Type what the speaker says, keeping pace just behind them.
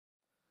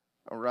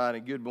All right,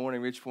 and good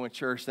morning, Ridgepoint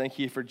Church. Thank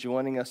you for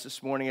joining us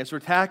this morning. As we're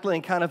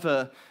tackling kind of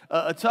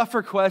a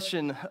tougher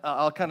question,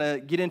 I'll kind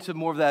of get into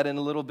more of that in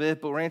a little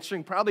bit, but we're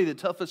answering probably the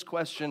toughest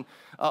question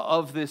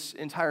of this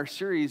entire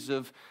series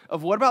of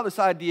what about this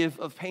idea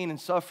of pain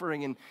and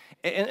suffering,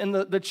 and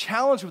the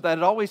challenge with that,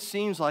 it always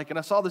seems like, and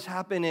I saw this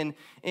happen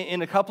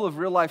in a couple of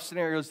real-life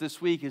scenarios this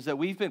week, is that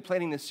we've been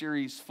planning this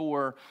series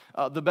for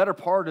the better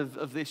part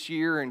of this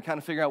year and kind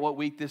of figure out what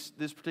week this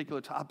particular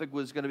topic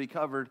was going to be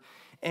covered.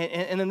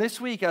 And then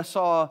this week, I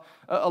saw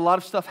a lot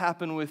of stuff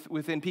happen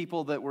within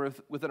people that were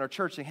within our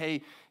church saying,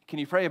 hey, can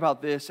you pray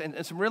about this?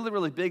 And some really,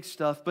 really big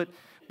stuff. But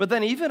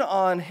then even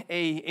on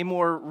a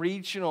more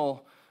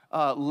regional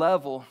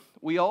level,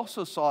 we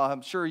also saw,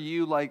 I'm sure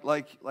you,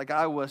 like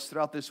I was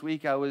throughout this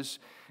week, I was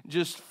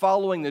just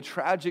following the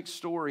tragic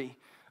story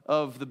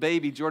of the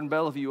baby, Jordan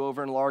Bellevue,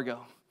 over in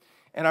Largo.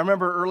 And I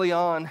remember early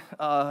on,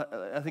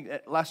 I think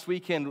last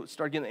weekend,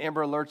 started getting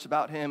Amber Alerts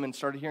about him and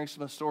started hearing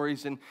some of the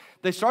stories. And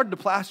they started to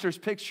plaster his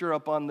picture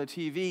up on the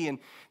TV. And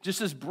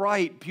just this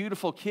bright,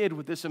 beautiful kid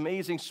with this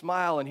amazing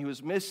smile, and he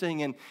was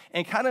missing.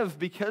 And kind of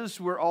because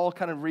we're all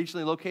kind of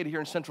regionally located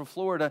here in Central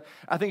Florida,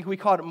 I think we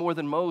caught it more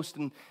than most.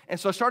 And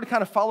so I started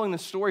kind of following the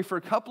story for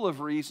a couple of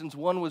reasons.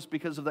 One was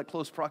because of that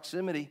close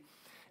proximity.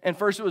 And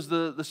first it was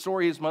the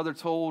story his mother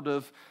told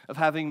of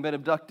having been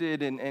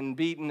abducted and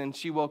beaten, and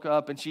she woke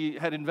up and she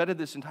had invented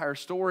this entire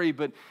story,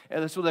 but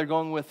that's what they're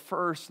going with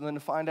first, and then to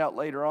find out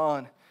later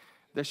on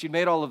that she'd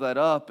made all of that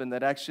up and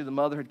that actually the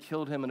mother had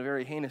killed him in a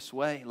very heinous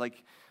way.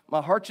 Like,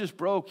 my heart just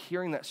broke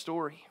hearing that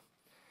story.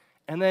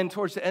 And then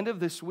towards the end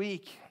of this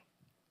week,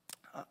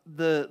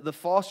 the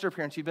foster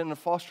parents, he'd been in a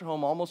foster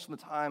home almost from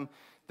the time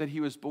that he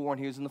was born.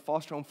 He was in the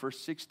foster home for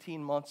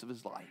 16 months of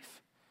his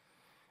life.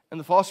 And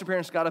the foster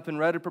parents got up and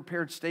read a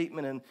prepared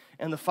statement,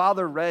 and the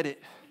father read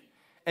it.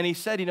 And he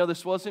said,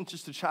 this wasn't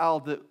just a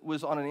child that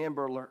was on an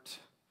Amber Alert.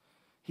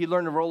 He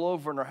learned to roll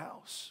over in our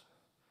house.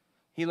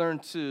 He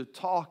learned to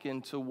talk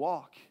and to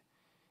walk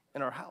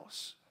in our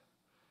house.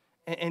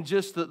 And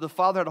just the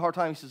father had a hard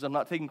time. He says, I'm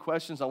not taking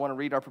questions. I want to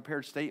read our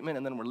prepared statement,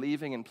 and then we're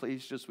leaving, and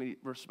please just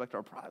respect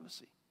our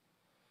privacy.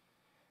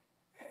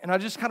 And I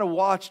just kind of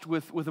watched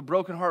with a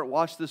broken heart,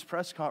 watched this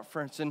press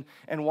conference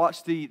and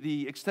watched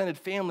the extended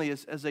family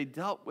as they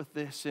dealt with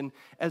this, and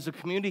as a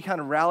community kind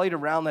of rallied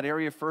around that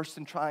area first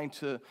in trying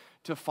to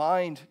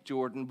find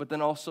Jordan, but then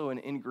also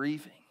in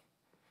grieving.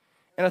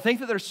 And I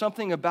think that there's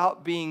something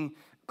about being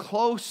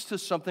close to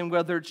something,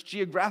 whether it's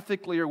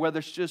geographically or whether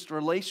it's just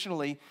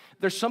relationally.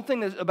 There's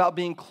something about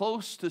being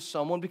close to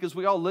someone, because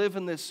we all live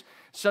in this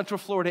Central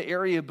Florida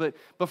area, but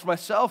for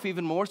myself,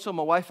 even more so,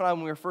 my wife and I,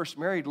 when we were first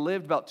married,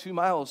 lived about 2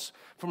 miles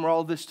from where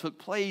all this took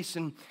place.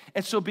 And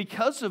so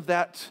because of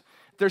that,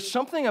 there's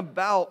something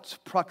about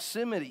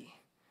proximity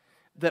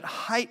that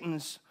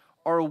heightens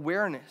our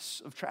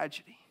awareness of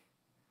tragedy.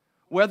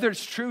 Whether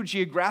it's true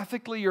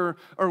geographically or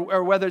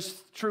whether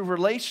it's true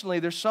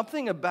relationally, there's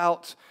something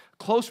about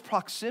close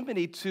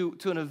proximity to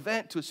an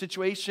event, to a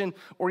situation,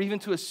 or even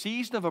to a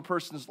season of a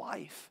person's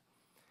life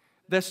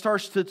that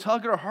starts to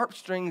tug at our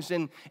heartstrings,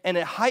 and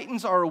it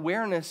heightens our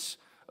awareness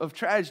of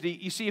tragedy.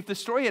 You see, if the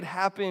story had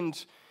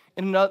happened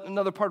in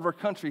another part of our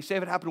country, say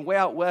if it happened way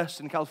out west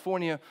in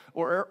California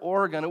or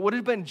Oregon, it would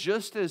have been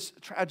just as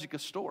tragic a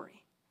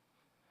story.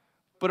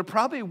 But it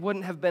probably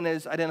wouldn't have been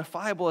as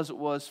identifiable as it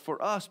was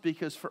for us,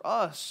 because for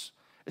us,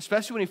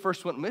 especially when he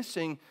first went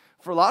missing,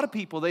 for a lot of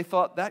people, they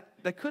thought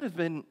that could have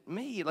been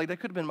me, like that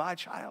could have been my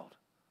child.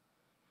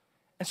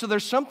 And so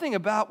there's something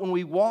about when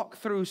we walk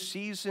through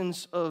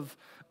seasons of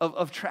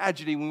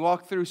tragedy, when we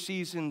walk through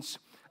seasons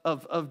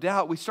of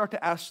doubt, we start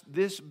to ask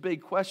this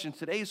big question,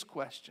 today's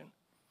question: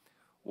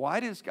 why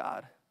does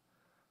God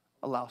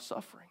allow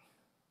suffering?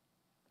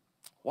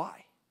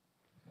 Why?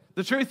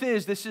 The truth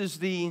is, this is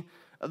the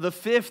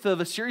fifth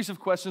of a series of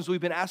questions we've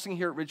been asking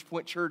here at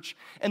Ridgepoint Church.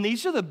 And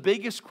these are the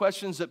biggest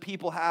questions that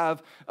people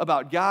have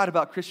about God,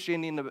 about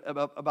Christianity, and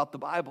about the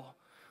Bible.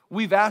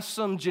 We've asked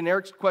some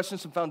generic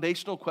questions, some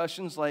foundational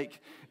questions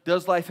like,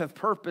 does life have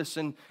purpose,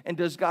 and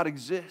does God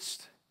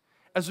exist?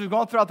 As we've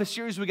gone throughout the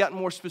series, we've gotten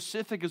more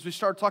specific as we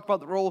start talking about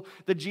the role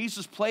that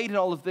Jesus played in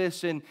all of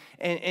this, and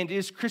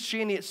is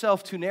Christianity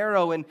itself too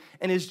narrow, and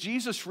is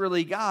Jesus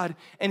really God?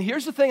 And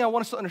here's the thing I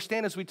want us to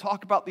understand as we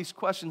talk about these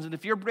questions, and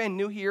if you're brand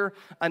new here,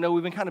 I know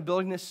we've been kind of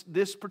building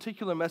this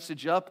particular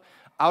message up.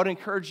 I would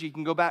encourage you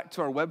can go back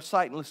to our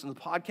website and listen to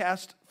the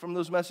podcast from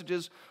those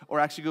messages, or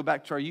actually go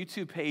back to our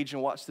YouTube page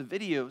and watch the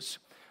videos.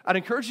 I'd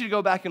encourage you to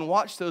go back and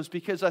watch those,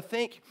 because I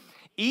think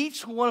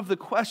each one of the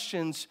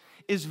questions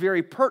is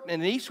very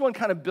pertinent, and each one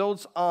kind of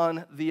builds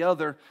on the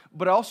other.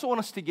 But I also want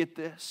us to get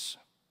this.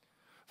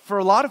 For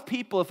a lot of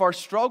people, if our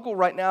struggle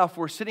right now, if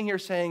we're sitting here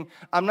saying,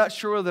 I'm not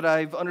sure that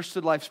I've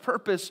understood life's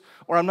purpose,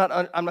 or I'm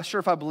not sure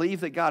if I believe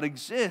that God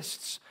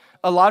exists,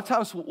 a lot of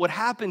times what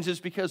happens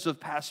is because of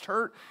past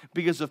hurt,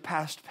 because of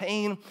past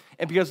pain,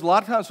 and because a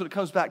lot of times when it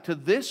comes back to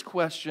this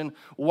question,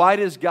 why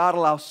does God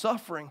allow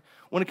suffering?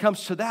 When it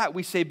comes to that,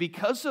 we say,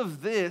 because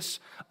of this,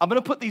 I'm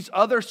going to put these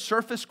other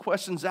surface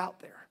questions out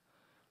there.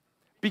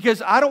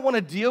 Because I don't want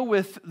to deal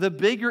with the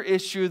bigger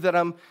issue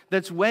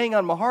that's weighing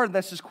on my heart, and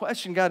that's this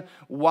question, God,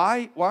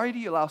 why do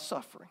you allow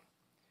suffering?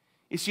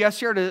 You see, I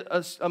shared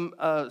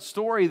a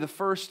story, the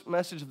first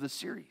message of the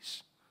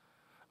series,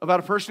 about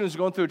a person who's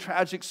going through a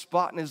tragic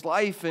spot in his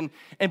life, and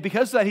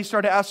because of that, he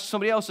started to ask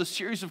somebody else a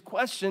series of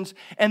questions,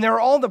 and they're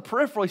all in the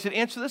peripheral. He said,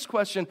 answer this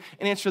question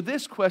and answer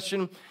this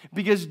question,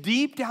 because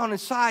deep down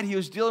inside, he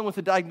was dealing with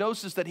a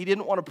diagnosis that he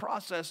didn't want to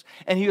process,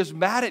 and he was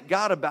mad at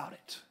God about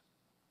it.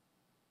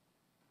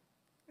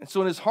 And so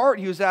in his heart,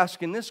 he was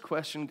asking this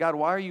question, God,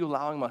 why are you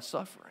allowing my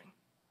suffering?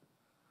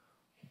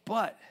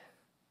 But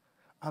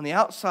on the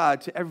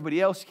outside, to everybody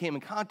else he came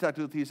in contact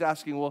with, he was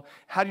asking, well,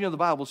 how do you know the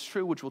Bible's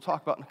true, which we'll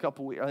talk about in a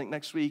couple weeks, I think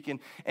next week,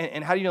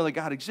 and how do you know that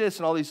God exists,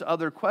 and all these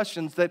other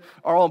questions that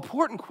are all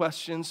important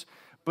questions,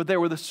 but they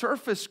were the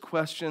surface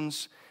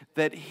questions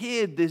that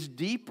hid this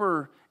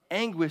deeper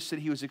anguish that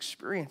he was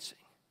experiencing.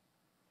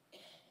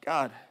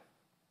 God,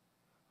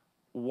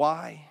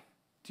 why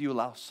do you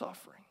allow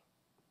suffering?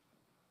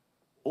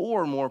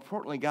 Or more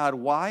importantly, God,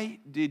 why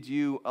did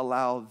you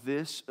allow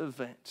this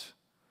event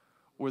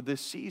or this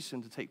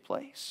season to take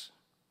place?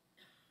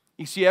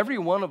 You see, every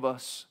one of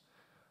us,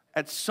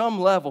 at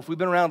some level, if we've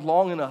been around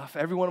long enough,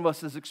 every one of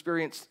us has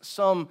experienced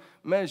some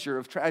measure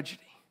of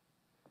tragedy.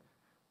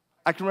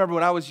 I can remember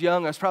when I was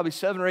young, I was probably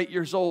 7 or 8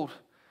 years old.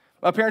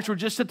 My parents were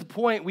just at the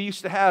point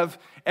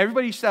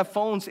everybody used to have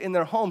phones in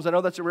their homes. I know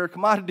that's a rare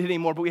commodity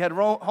anymore, but we had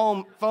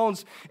home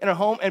phones in our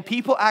home, and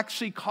people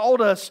actually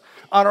called us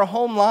on our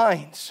home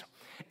lines.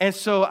 And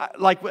so,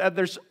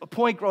 there's a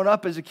point growing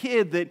up as a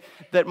kid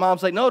that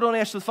mom's like, no, don't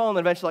answer the phone.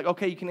 And eventually,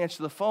 okay, you can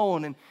answer the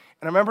phone. And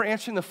I remember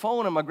answering the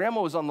phone, and my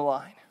grandma was on the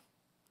line.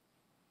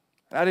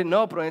 And I didn't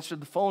know it, but I answered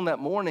the phone that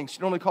morning. She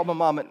normally called my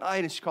mom at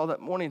night, and she called that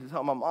morning to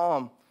tell my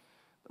mom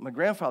that my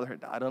grandfather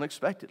had died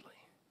unexpectedly.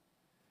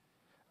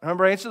 I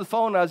remember I answered the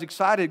phone, and I was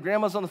excited.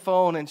 Grandma's on the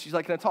phone, and she's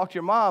like, can I talk to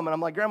your mom? And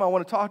I'm like, Grandma, I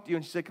want to talk to you.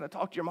 And she said, can I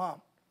talk to your mom?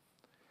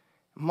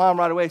 And Mom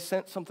right away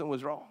sensed something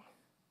was wrong.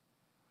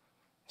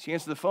 She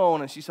answered the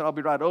phone, and she said, I'll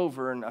be right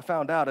over. And I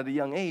found out at a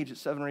young age, at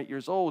 7 or 8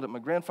 years old, that my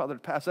grandfather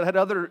had passed. I had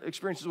other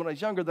experiences when I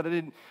was younger that I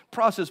didn't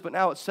process, but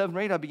now at 7 or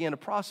 8, I began to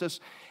process.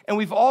 And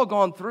we've all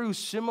gone through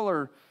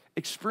similar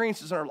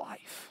experiences in our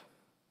life,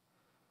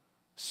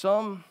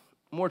 some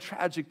more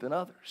tragic than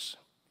others.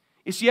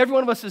 You see, every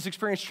one of us has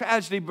experienced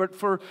tragedy, but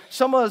for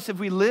some of us, if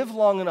we live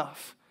long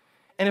enough,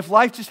 and if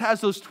life just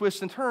has those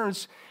twists and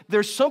turns,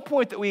 there's some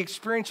point that we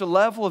experience a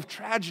level of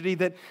tragedy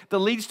that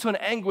leads to an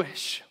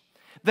anguish.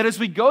 That as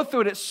we go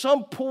through it, at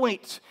some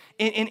point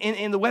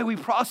in the way we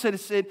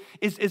process it,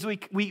 is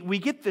we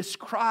get this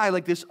cry,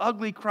 like this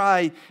ugly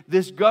cry,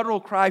 this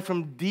guttural cry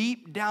from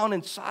deep down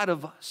inside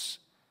of us,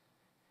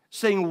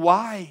 saying,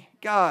 why,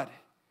 God,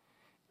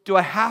 do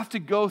I have to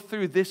go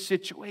through this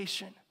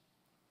situation?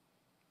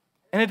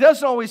 And it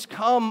doesn't always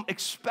come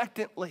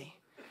expectantly.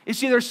 You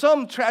see, there's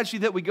some tragedy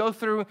that we go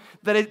through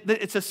that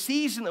it's a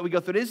season that we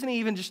go through. It isn't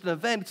even just an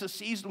event, it's a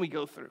season we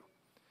go through.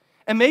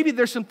 And maybe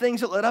there's some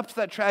things that led up to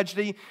that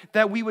tragedy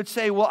that we would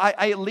say, well,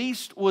 I at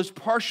least was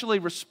partially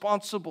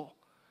responsible.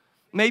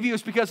 Maybe it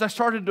was because I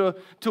started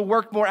to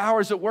work more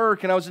hours at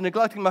work and I was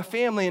neglecting my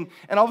family. And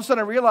all of a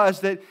sudden I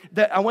realized that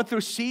I went through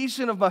a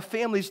season of my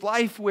family's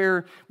life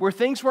where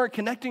things weren't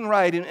connecting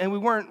right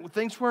and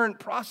things weren't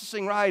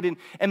processing right.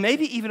 And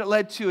maybe even it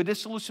led to a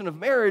dissolution of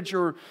marriage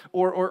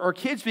or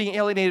kids being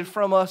alienated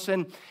from us.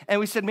 And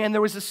we said, man,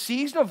 there was a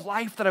season of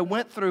life that I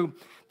went through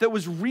that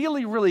was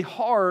really, really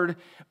hard,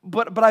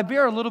 but I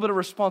bear a little bit of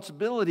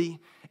responsibility.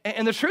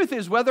 And the truth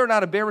is, whether or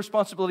not I bear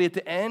responsibility at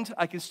the end,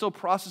 I can still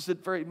process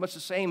it very much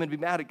the same and be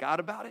mad at God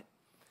about it.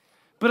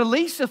 But at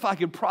least if I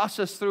can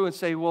process through and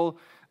say, well,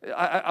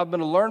 I'm going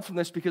to learn from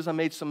this because I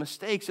made some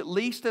mistakes, at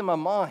least in my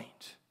mind,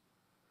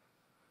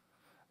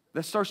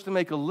 that starts to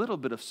make a little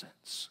bit of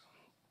sense.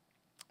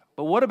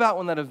 But what about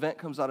when that event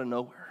comes out of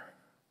nowhere?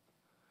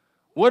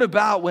 What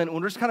about when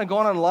we're just kind of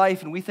going on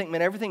life and we think,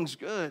 man, everything's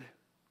good?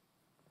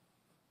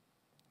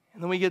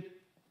 And then we get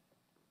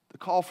the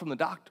call from the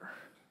doctor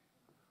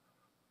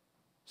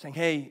saying,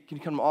 hey, can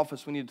you come to my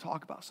office? We need to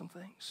talk about some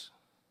things.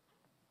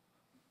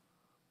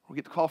 We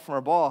get the call from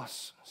our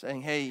boss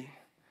saying, hey,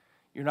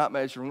 you're not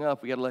measuring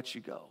up. We got to let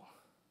you go.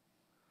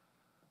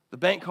 The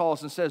bank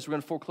calls and says, we're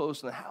going to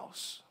foreclose on the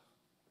house.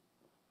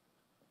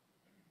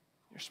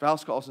 Your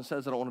spouse calls and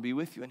says, I don't want to be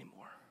with you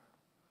anymore.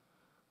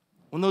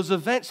 When those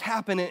events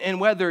happen, and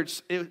whether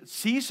it's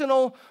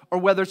seasonal or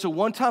whether it's a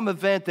one-time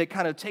event that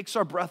kind of takes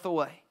our breath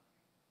away,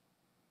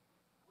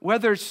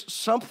 whether it's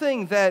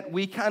something that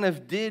we kind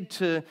of did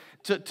to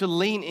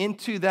lean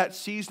into that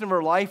season of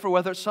our life, or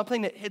whether it's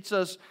something that hits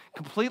us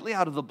completely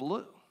out of the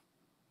blue,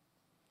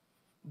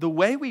 the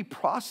way we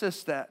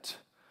process that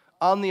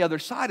on the other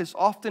side is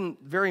often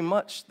very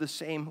much the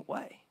same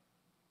way.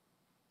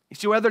 You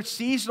see, whether it's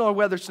seasonal or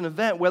whether it's an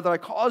event, whether I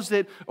caused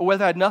it or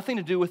whether I had nothing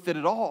to do with it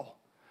at all,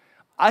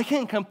 I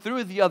can come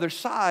through the other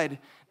side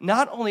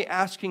not only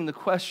asking the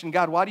question,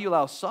 God, why do you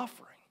allow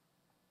suffering?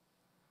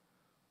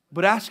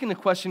 But asking the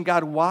question,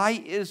 God, why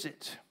is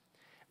it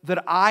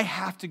that I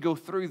have to go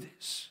through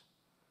this?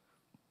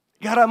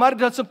 God, I might have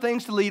done some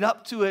things to lead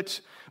up to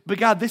it, but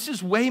God, this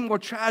is way more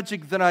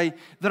tragic than I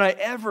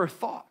ever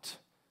thought.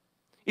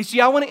 You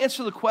see, I want to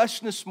answer the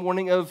question this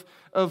morning of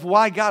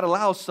why God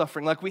allows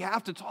suffering. Like, we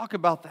have to talk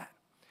about that.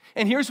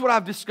 And here's what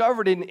I've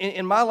discovered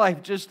in my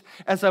life, just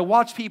as I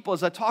watch people,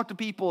 as I talk to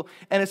people,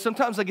 and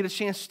sometimes I get a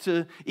chance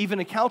to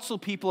even counsel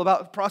people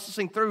about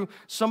processing through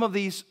some of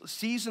these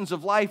seasons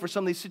of life or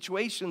some of these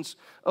situations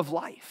of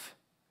life.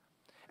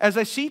 As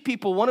I see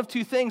people, one of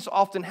two things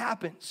often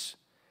happens.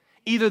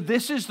 Either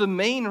this is the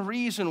main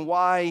reason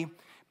why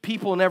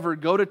people never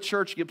go to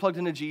church, get plugged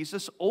into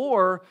Jesus,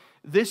 or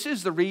this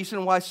is the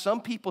reason why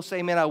some people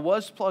say, man, I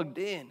was plugged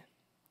in.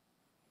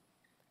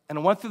 And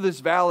I went through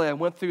this valley, I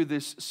went through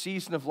this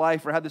season of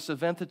life, or had this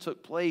event that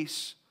took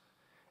place.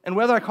 And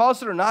whether I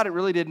caused it or not, it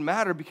really didn't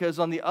matter, because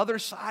on the other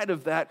side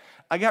of that,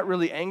 I got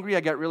really angry, I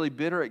got really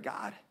bitter at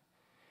God.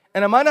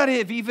 And I might not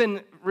have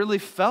even really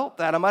felt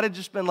that. I might have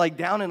just been like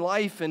down in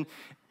life.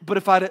 But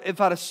if I'd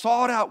have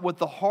sought out what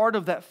the heart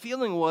of that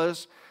feeling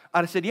was, I'd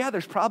have said, yeah,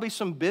 there's probably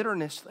some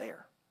bitterness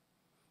there.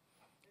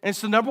 And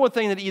it's the number one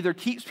thing that either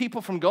keeps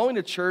people from going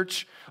to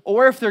church,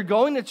 or if they're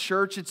going to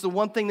church, it's the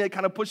one thing that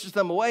kind of pushes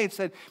them away. It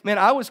said, man,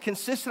 I was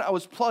consistent, I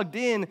was plugged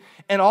in,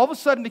 and all of a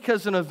sudden,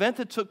 because of an event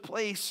that took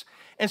place,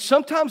 and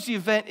sometimes the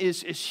event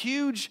is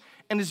huge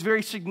and is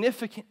very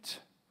significant.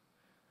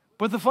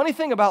 But the funny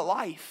thing about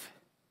life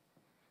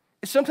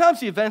is sometimes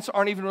the events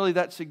aren't even really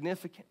that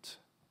significant.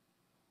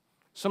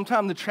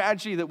 Sometimes the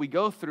tragedy that we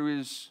go through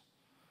is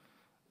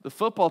the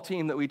football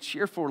team that we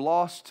cheer for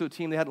lost to a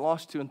team they hadn't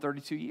lost to in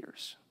 32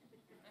 years.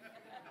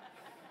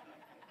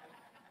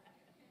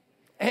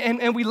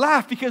 And we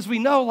laugh because we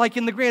know, like,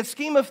 in the grand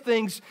scheme of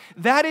things,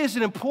 that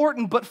isn't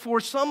important. But for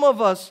some of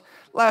us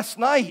last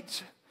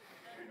night,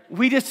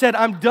 we just said,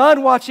 I'm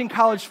done watching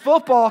college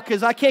football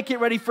because I can't get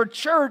ready for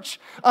church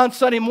on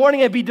Sunday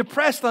morning and be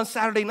depressed on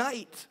Saturday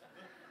night.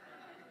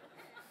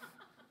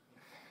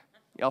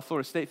 Y'all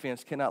Florida State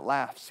fans cannot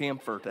laugh.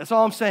 Samford. That's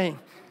all I'm saying.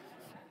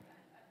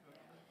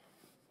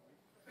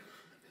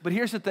 But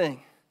here's the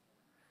thing.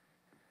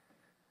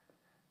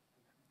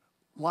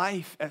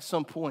 Life at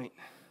some point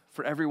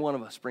for every one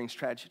of us brings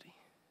tragedy.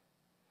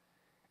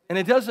 And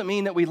it doesn't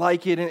mean that we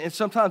like it, and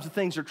sometimes the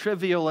things are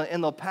trivial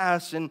and they'll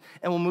pass and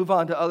we'll move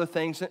on to other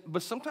things,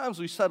 but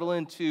sometimes we settle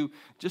into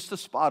just a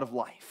spot of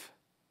life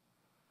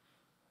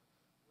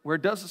where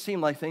it doesn't seem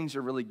like things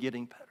are really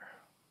getting better.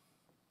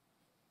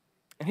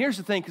 And here's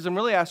the thing, because I'm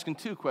really asking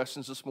two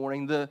questions this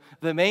morning. The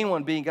main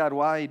one being, God,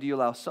 why do you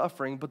allow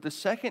suffering? But the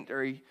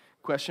secondary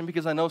question,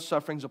 because I know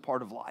suffering's a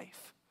part of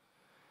life,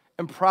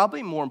 and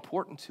probably more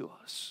important to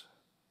us,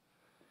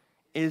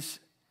 is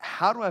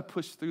how do I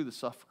push through the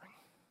suffering?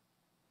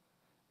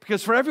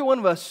 Because for every one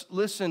of us,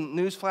 listen,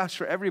 newsflash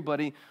for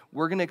everybody,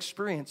 we're going to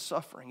experience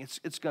suffering.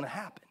 It's going to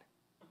happen.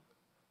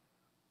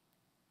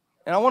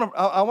 And I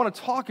want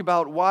to talk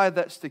about why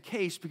that's the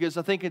case, because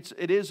I think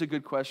it is a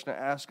good question to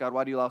ask God,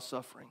 why do you allow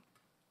suffering?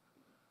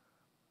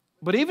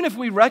 But even if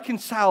we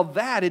reconcile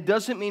that, it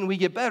doesn't mean we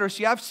get better.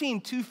 See, I've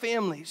seen two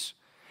families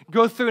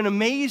go through an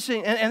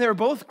amazing, and they're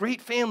both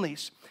great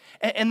families,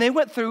 and they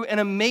went through an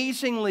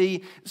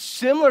amazingly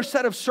similar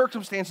set of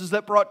circumstances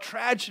that brought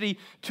tragedy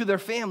to their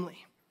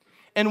family.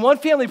 And one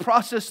family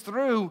processed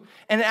through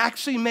and it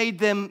actually made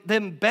them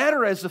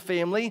better as a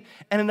family,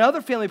 and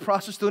another family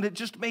processed through and it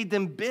just made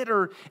them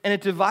bitter and it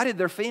divided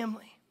their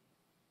family.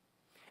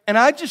 And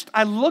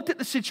I looked at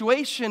the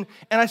situation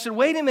and I said,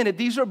 wait a minute,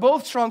 these are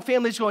both strong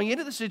families going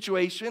into the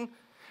situation,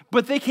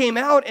 but they came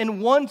out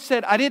and one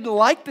said, I didn't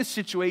like this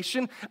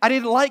situation, I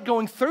didn't like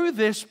going through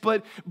this,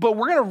 but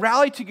we're going to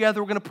rally together,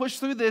 we're going to push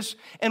through this,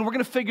 and we're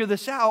going to figure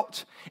this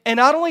out. And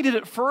not only did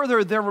it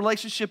further their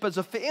relationship as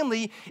a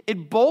family,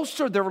 it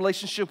bolstered their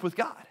relationship with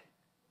God.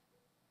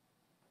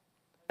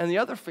 And the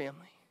other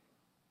family,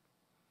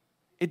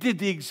 it did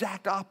the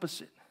exact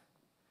opposite.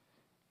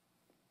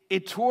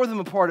 It tore them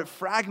apart, it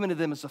fragmented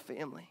them as a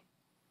family.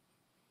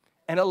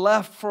 And it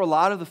left, for a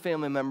lot of the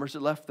family members,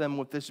 it left them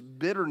with this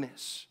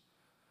bitterness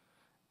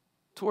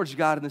towards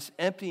God and this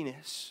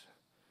emptiness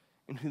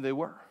in who they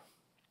were.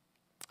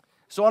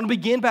 So I want to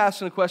begin by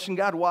asking the question,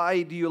 God,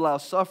 why do you allow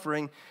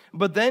suffering?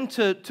 But then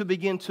to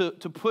begin to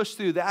push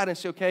through that and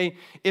say, okay,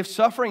 if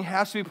suffering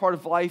has to be part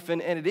of life,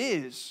 and it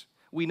is,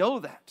 we know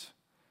that,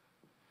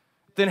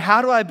 then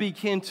how do I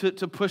begin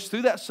to push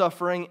through that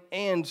suffering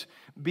and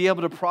be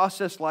able to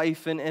process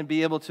life and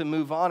be able to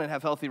move on and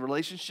have healthy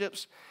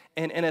relationships?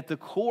 And at the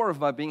core of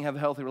my being, have a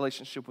healthy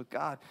relationship with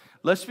God.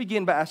 Let's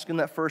begin by asking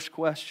that first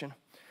question.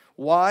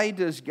 Why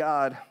does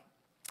God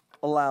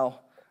allow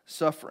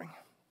suffering?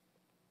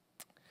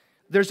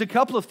 There's a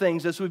couple of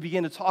things as we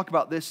begin to talk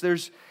about this.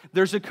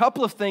 There's a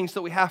couple of things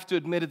that we have to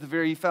admit at the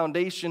very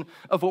foundation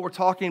of what we're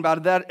talking about,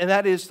 and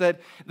that is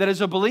that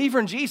as a believer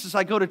in Jesus,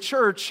 I go to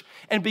church,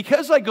 and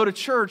because I go to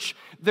church,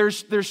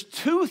 there's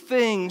two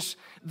things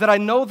that I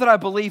know that I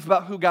believe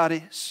about who God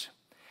is.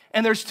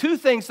 And there's two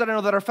things that I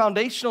know that are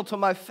foundational to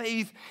my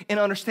faith and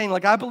understanding.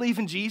 Like, I believe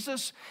in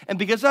Jesus, and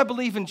because I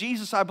believe in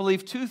Jesus, I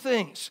believe two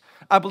things.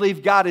 I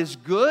believe God is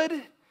good,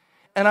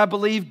 and I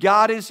believe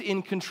God is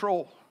in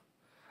control.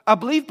 I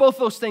believe both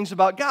those things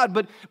about God,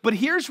 but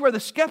here's where the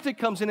skeptic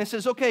comes in and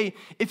says, okay,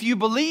 if you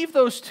believe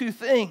those two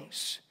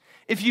things,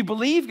 if you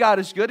believe God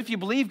is good, if you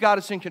believe God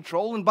is in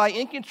control, and by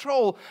in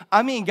control,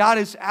 I mean God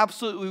is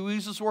absolutely, we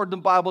use this word in the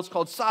Bible, it's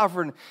called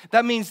sovereign.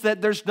 That means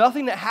that there's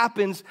nothing that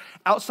happens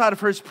outside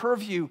of His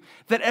purview,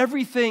 that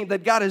everything,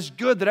 that God is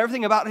good, that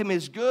everything about Him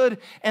is good,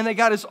 and that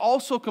God is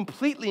also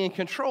completely in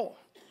control.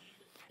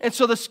 And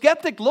so the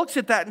skeptic looks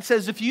at that and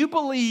says, if you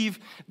believe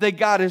that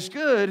God is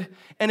good,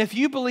 and if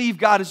you believe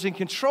God is in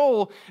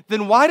control,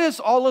 then why does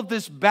all of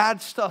this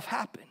bad stuff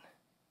happen?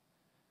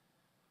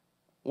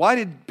 Why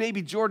did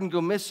baby Jordan go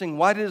missing?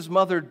 Why did his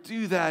mother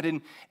do that?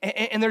 And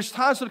there's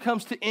times when it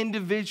comes to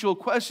individual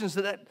questions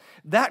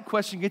that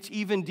question gets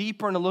even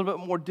deeper and a little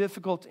bit more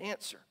difficult to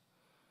answer.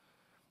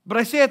 But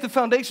I say at the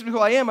foundation of who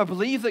I am, I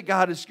believe that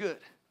God is good.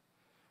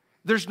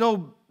 There's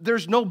no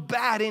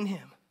bad in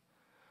Him.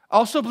 I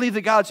also believe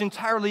that God's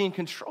entirely in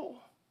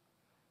control.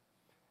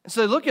 And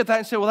so I look at that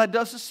and say, well, that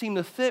doesn't seem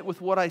to fit with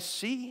what I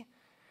see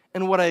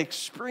and what I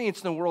experience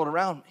in the world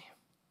around me.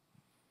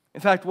 In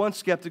fact, one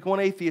skeptic,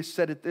 one atheist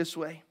said it this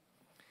way.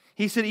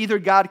 He said either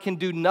God can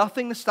do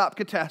nothing to stop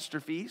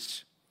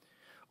catastrophes,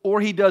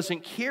 or He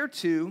doesn't care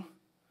to,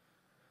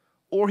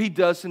 or He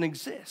doesn't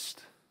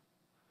exist.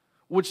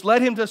 Which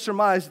led him to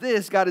surmise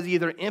this: God is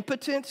either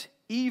impotent,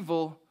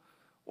 evil,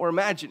 or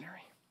imaginary.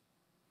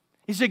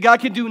 He said God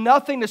can do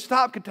nothing to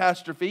stop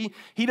catastrophe.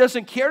 He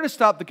doesn't care to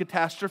stop the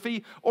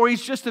catastrophe, or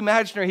He's just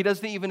imaginary. He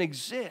doesn't even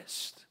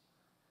exist.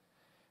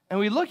 And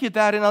we look at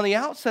that, and on the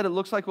outset, it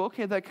looks like, well,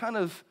 okay, that kind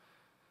of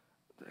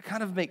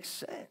makes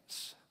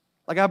sense.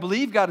 Like, I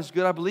believe God is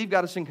good. I believe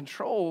God is in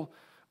control.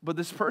 But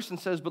this person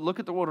says, but look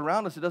at the world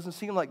around us. It doesn't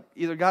seem like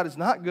either God is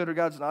not good or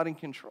God's not in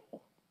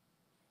control.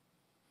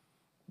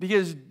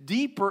 Because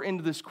deeper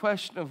into this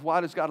question of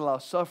why does God allow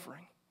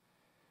suffering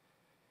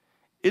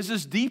is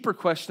this deeper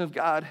question of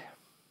God.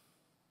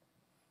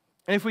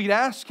 And if we could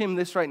ask Him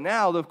this right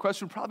now, the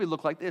question would probably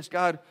look like this: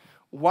 God,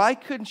 why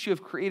couldn't You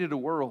have created a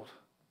world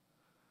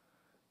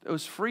that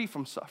was free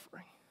from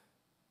suffering?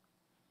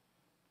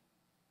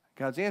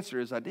 God's answer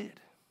is, I did.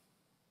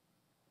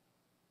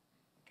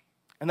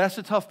 And that's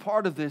the tough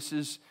part of this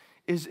is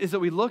that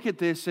we look at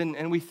this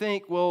and we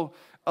think, well,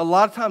 a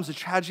lot of times the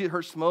tragedy that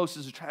hurts the most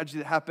is a tragedy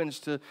that happens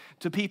to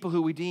people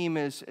who we deem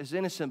as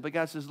innocent. But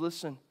God says,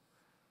 listen,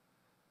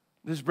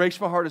 this breaks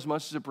my heart as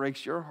much as it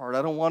breaks your heart.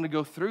 I don't want to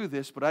go through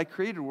this, but I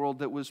created a world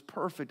that was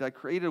perfect. I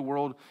created a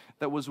world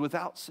that was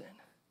without sin.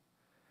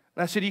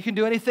 And I said, you can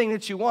do anything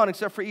that you want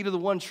except for eat of the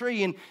one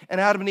tree. And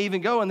Adam and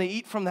Eve go and they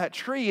eat from that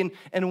tree.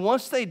 And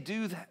once they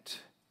do that,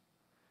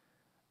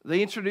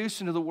 they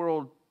introduce into the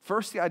world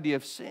first the idea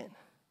of sin.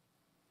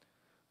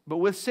 But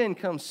with sin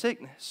comes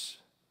sickness.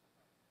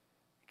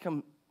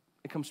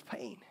 It comes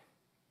pain.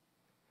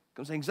 It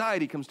comes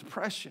anxiety. It comes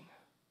depression.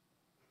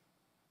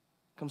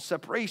 It comes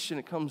separation.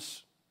 It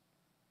comes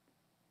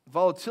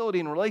volatility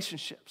in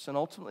relationships. And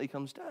ultimately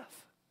comes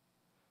death.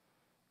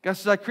 God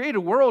says, I created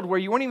a world where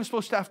you weren't even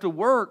supposed to have to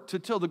work to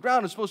till the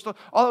ground.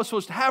 All that was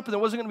supposed to happen. There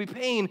wasn't going to be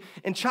pain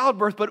in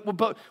childbirth.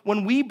 But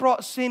when we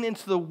brought sin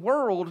into the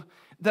world,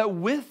 that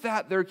with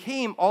that there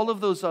came all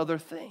of those other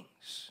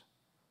things.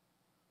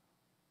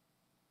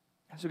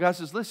 And so God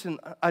says, listen,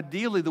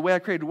 ideally the way I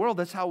created the world,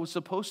 that's how it was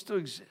supposed to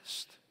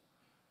exist.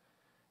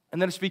 And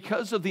that it's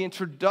because of the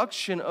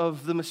introduction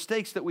of the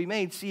mistakes that we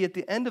made. See, at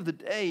the end of the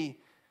day,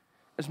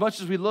 as much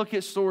as we look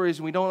at stories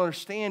and we don't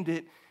understand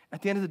it,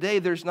 at the end of the day,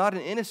 there's not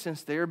an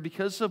innocence there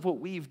because of what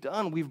we've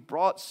done. We've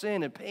brought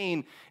sin and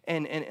pain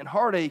and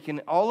heartache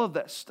and all of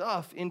that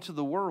stuff into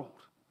the world.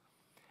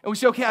 And we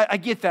say, okay, I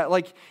get that.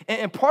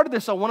 And part of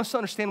this, I want us to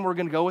understand where we're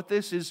going to go with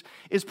this, is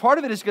part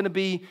of it is going to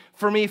be,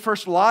 for me,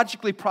 first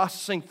logically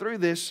processing through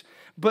this,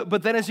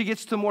 but then as it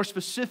gets to more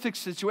specific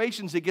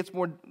situations, it gets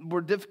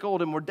more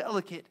difficult and more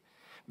delicate.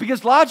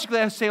 Because logically,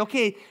 I say,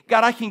 okay,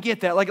 God, I can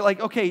get that.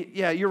 Okay,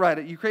 yeah, you're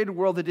right. You created a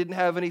world that didn't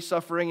have any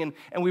suffering,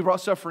 and we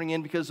brought suffering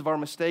in because of our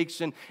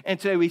mistakes. And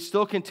today we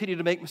still continue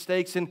to make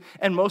mistakes. And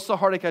most of the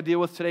heartache I deal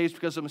with today is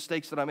because of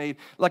mistakes that I made.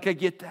 I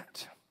get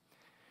that.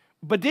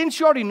 But didn't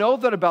you already know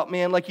that about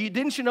man?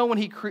 Didn't you know when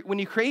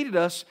you created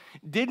us,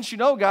 didn't you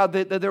know, God,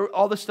 that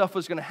all this stuff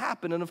was going to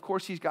happen? And of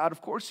course, He's God.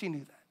 Of course, He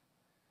knew that.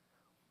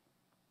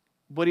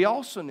 But He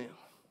also knew.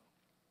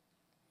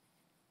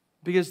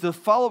 Because the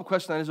follow-up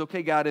question is,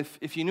 okay, God,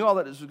 if you knew all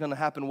that this was going to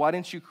happen, why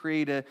didn't you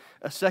create a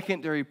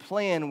secondary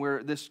plan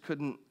where this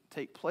couldn't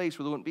take place,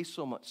 where there wouldn't be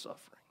so much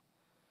suffering?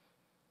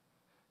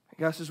 And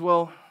God says,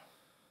 well,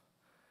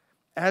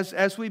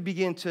 as we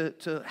begin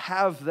to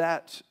have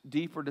that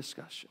deeper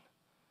discussion,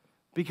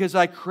 because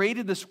I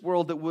created this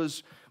world that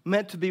was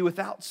meant to be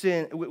without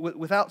sin,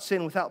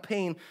 without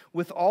pain,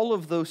 with all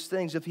of those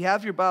things. If you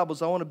have your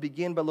Bibles, I want to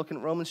begin by looking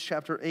at Romans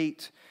chapter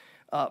 8,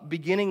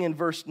 beginning in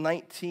verse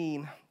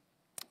 19.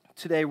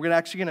 Today, we're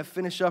actually going to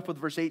finish up with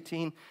verse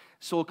 18,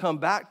 so we'll come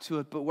back to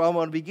it. But while I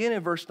want to begin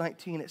in verse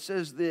 19, it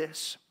says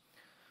this: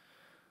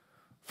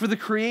 For the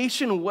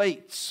creation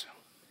waits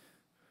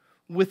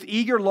with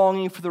eager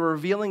longing for the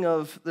revealing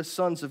of the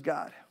sons of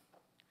God.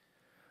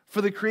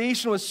 For the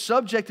creation was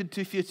subjected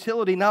to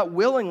futility, not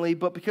willingly,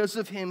 but because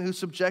of him who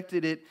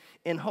subjected it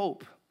in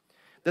hope,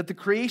 that the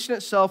creation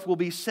itself will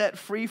be set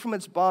free from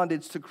its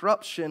bondage to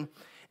corruption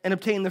and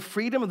obtain the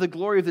freedom of the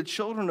glory of the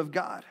children of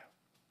God.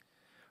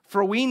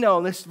 For we know,"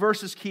 and this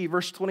verse is key,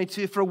 verse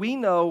 22, "for we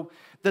know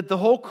that the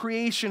whole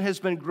creation has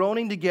been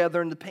groaning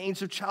together in the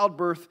pains of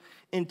childbirth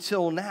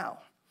until now.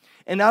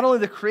 And not only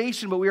the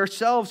creation, but we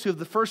ourselves who have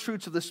the first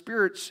fruits of the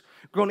spirits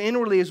grown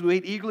inwardly as we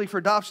wait eagerly for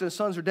adoption as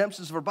sons,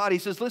 redemptions of our body." He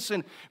says,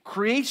 listen,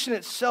 creation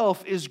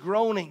itself is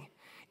groaning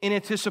in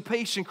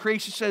anticipation.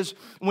 Creation says,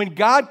 when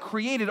God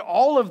created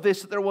all of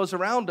this that there was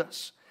around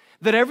us,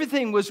 that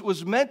everything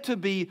was meant to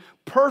be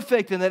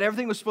perfect and that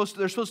everything was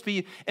there's supposed to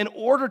be an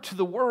order to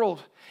the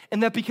world.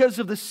 And that because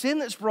of the sin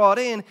that's brought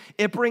in,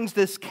 it brings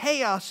this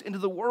chaos into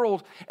the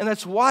world. And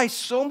that's why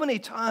so many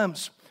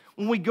times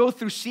when we go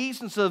through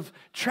seasons of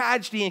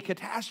tragedy and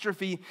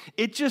catastrophe,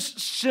 it just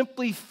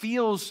simply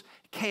feels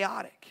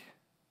chaotic.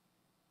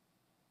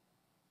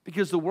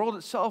 Because the world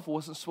itself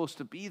wasn't supposed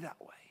to be that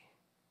way.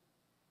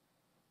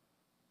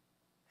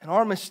 And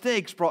our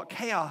mistakes brought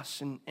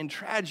chaos and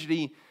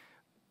tragedy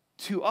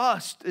to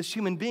us as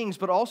human beings,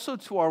 but also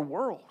to our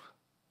world.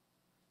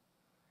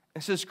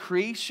 It says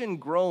creation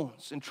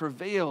groans and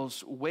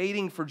travails,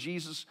 waiting for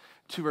Jesus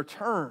to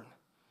return,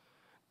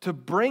 to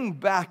bring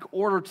back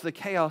order to the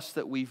chaos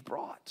that we've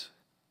brought.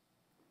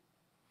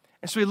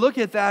 And so we look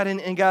at that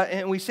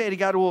and we say to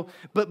God, well,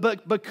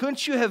 but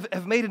couldn't you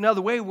have made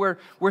another way where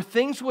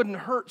things wouldn't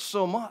hurt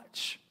so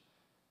much?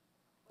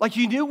 Like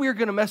you knew we were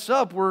going to mess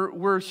up.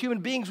 We're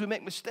human beings, we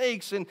make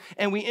mistakes,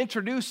 and we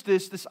introduce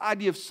this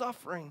idea of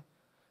suffering.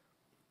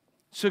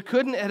 So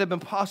couldn't it have been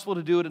possible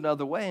to do it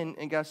another way?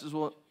 And God says,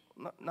 well,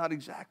 not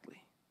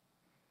exactly.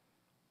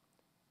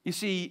 You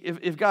see,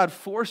 if God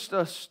forced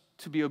us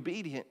to be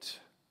obedient,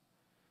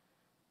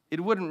 it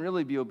wouldn't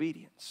really be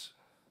obedience.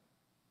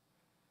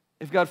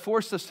 If God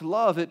forced us to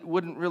love, it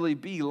wouldn't really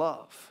be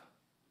love.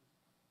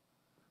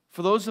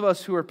 For those of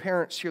us who are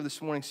parents here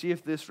this morning, see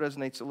if this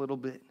resonates a little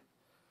bit.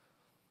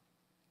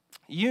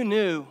 You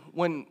knew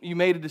when you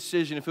made a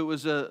decision, if it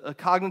was a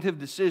cognitive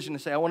decision to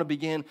say, I want to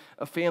begin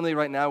a family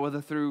right now,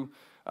 whether through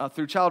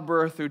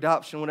childbirth, through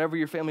adoption, whatever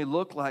your family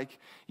looked like,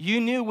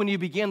 you knew when you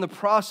began the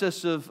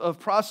process of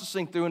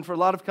processing through, and for a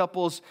lot of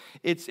couples,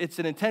 it's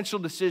an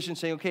intentional decision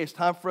saying, okay, it's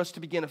time for us to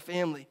begin a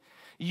family.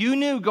 You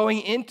knew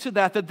going into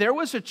that there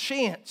was a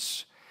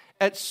chance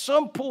at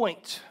some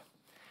point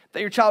that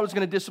your child was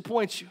going to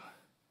disappoint you.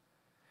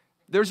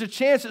 There's a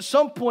chance at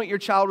some point your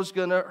child was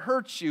going to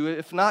hurt you.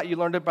 If not, you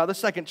learned it by the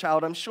second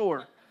child, I'm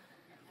sure.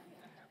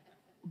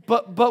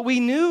 But we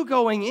knew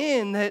going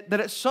in that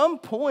at some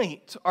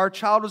point our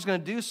child was going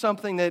to do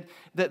something that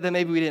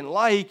maybe we didn't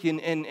like,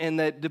 and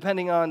that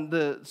depending on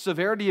the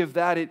severity of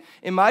that,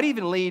 it might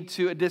even lead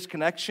to a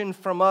disconnection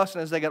from us,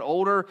 and as they got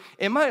older,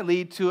 it might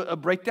lead to a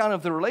breakdown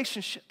of the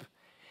relationship.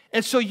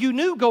 And so you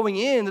knew going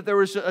in that there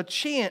was a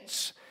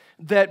chance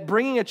that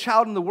bringing a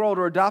child in the world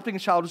or adopting a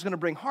child was going to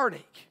bring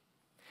heartache.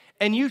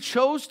 And you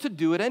chose to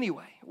do it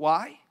anyway.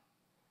 Why?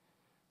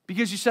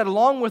 Because you said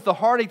along with the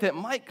heartache that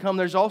might come,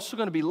 there's also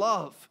going to be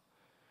love.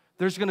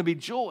 There's going to be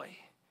joy.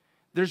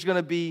 There's going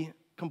to be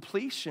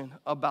completion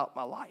about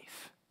my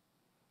life.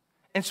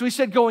 And so he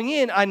said going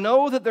in, I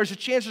know that there's a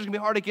chance there's going to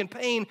be heartache and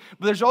pain,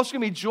 but there's also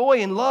going to be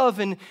joy and love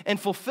and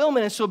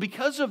fulfillment. And so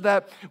because of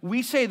that,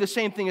 we say the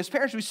same thing as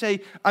parents. We say,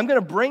 I'm going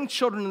to bring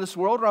children in this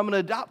world, or I'm going to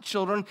adopt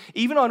children,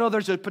 even though I know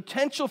there's a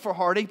potential for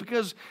heartache,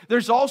 because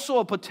there's also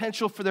a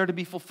potential for there to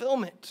be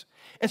fulfillment.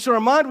 And so in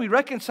our mind, we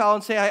reconcile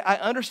and say, I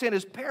understand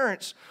as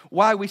parents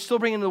why we still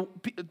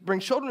bring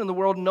children in the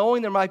world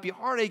knowing there might be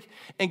heartache,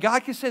 and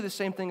God can say the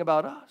same thing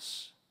about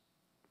us.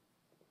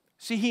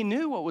 See, he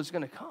knew what was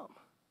going to come.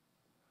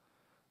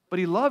 But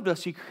he loved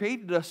us, he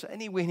created us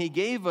anyway, and he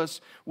gave us,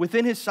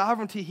 within his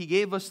sovereignty, he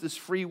gave us this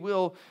free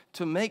will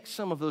to make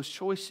some of those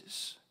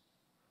choices.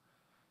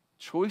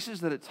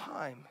 Choices that at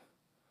times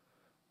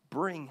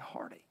bring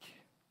heartache.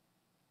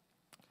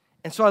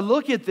 And so I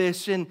look at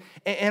this and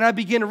I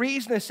begin to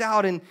reason this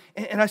out, and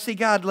I say,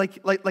 God,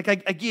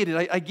 I get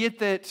it. I get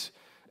that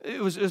it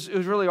was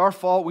really our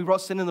fault. We brought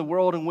sin in the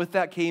world, and with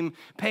that came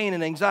pain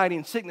and anxiety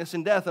and sickness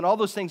and death and all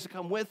those things that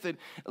come with it.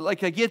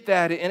 Like, I get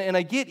that, and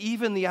I get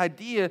even the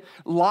idea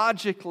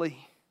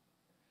logically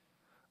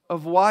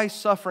of why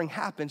suffering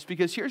happens,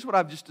 because here's what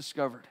I've just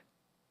discovered,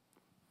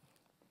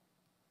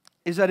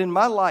 is that in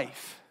my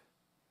life,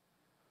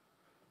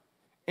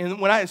 and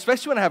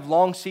especially when I have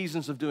long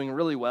seasons of doing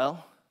really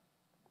well,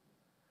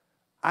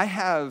 I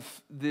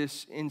have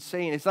this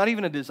insane, it's not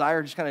even a desire,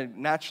 it just kind of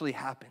naturally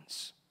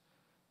happens.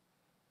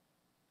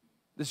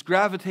 This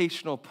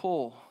gravitational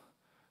pull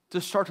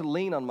to start to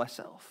lean on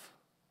myself.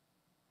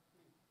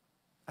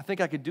 I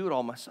think I could do it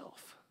all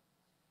myself.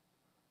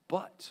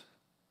 But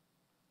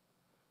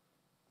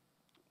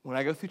when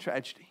I go through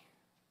tragedy,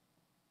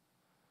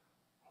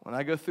 when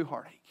I go through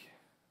heartache,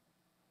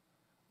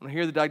 when I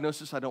hear the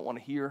diagnosis I don't want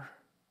to hear,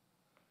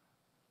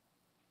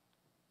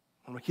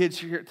 when my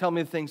kids tell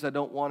me the things I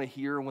don't want to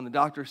hear, when the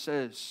doctor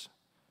says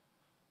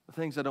the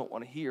things I don't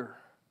want to hear,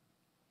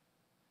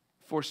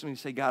 forced me to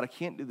say, God, I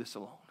can't do this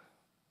alone.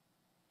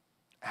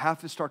 I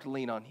have to start to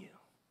lean on you.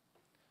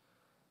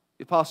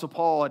 The Apostle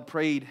Paul had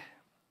prayed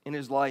in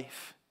his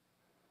life.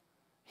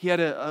 He had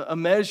a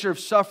measure of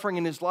suffering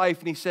in his life,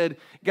 and he said,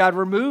 God,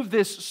 remove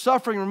this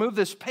suffering, remove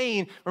this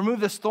pain, remove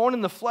this thorn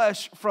in the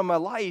flesh from my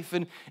life.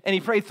 And he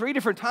prayed 3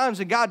 different times,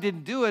 and God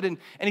didn't do it. And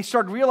he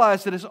started to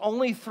realize that it's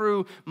only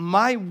through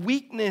my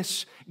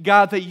weakness,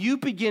 God, that you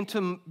begin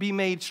to be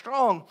made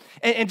strong.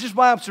 And just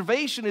my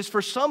observation is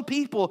for some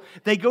people,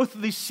 they go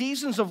through these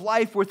seasons of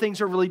life where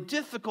things are really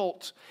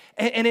difficult,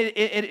 and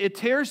it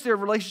tears their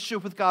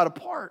relationship with God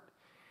apart.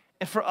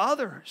 And for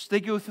others, they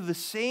go through the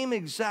same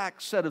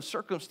exact set of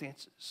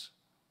circumstances.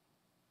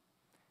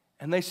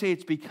 And they say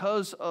it's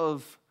because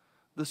of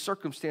the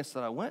circumstance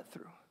that I went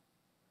through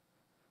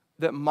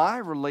that my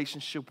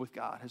relationship with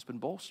God has been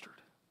bolstered.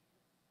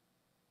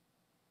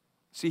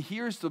 See,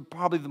 here's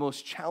probably the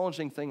most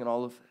challenging thing in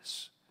all of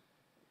this,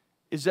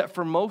 is that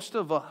for most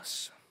of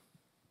us,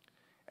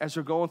 as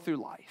we're going through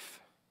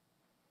life,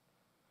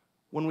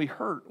 when we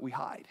hurt, we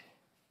hide.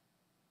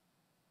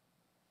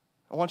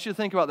 I want you to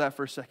think about that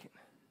for a second.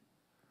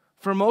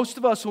 For most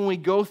of us, when we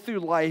go through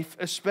life,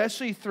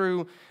 especially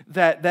through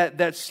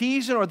that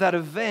season or that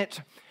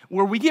event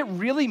where we get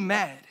really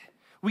mad,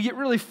 we get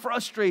really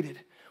frustrated,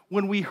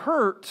 when we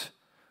hurt,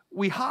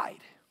 we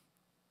hide.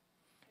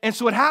 And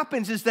so what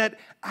happens is that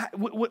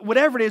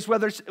whatever it is,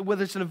 whether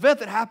it's an event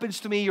that happens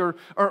to me or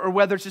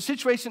whether it's a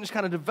situation that just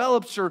kind of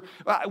develops, or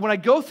when I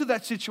go through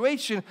that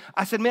situation,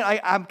 I said, man,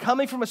 I'm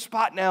coming from a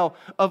spot now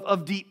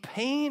of deep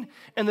pain.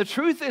 And the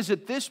truth is,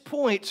 at this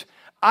point,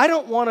 I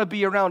don't want to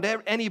be around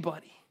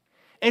anybody.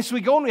 And so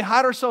we go and we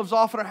hide ourselves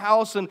off in our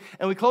house and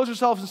we close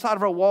ourselves inside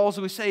of our walls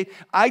and we say,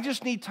 I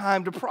just need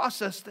time to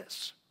process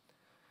this.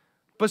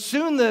 But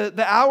soon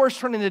the hours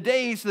turn into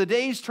days, the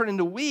days turn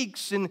into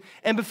weeks, and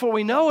before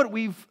we know it,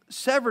 we've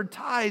severed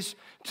ties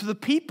to the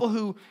people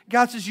who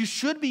God says you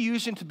should be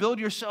using to build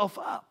yourself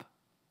up.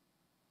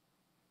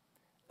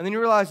 And then you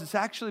realize it's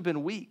actually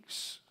been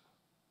weeks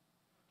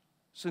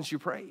since you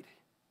prayed.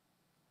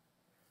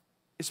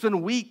 It's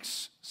been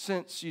weeks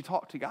since you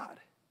talked to God.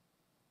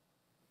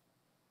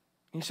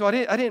 And so I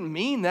didn't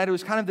mean that. It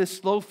was kind of this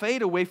slow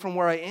fade away from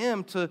where I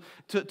am to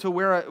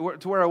where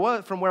I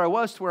was, from where I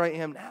was to where I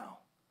am now.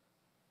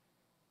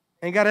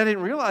 And God, I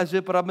didn't realize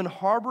it, but I've been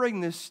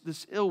harboring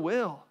this ill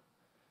will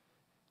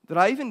that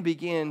I even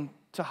began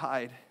to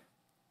hide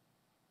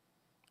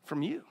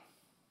from you.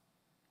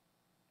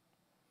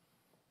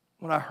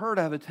 When I hurt,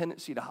 I have a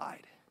tendency to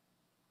hide.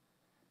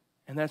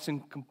 And that's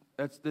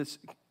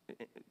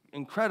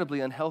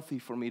incredibly unhealthy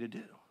for me to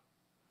do.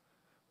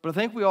 But I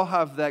think we all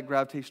have that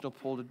gravitational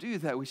pull to do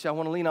that. We say, I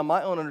want to lean on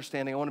my own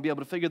understanding. I want to be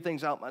able to figure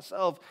things out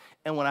myself.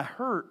 And when I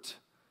hurt,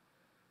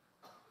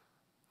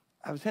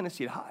 I have a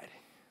tendency to hide.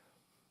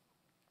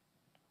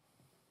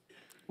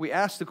 We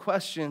ask the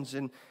questions,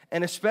 and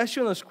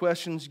especially when those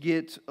questions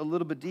get a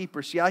little bit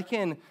deeper. See, I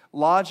can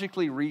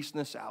logically reason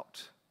this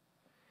out.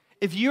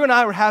 If you and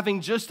I were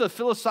having just a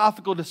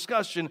philosophical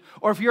discussion,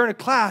 or if you're in a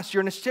class,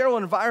 you're in a sterile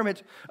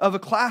environment of a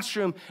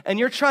classroom, and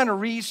you're trying to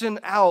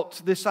reason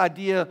out this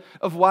idea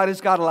of why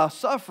does God allow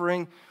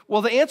suffering,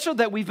 well, the answer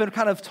that we've been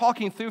kind of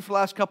talking through for the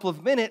last couple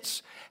of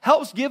minutes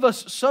helps give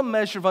us some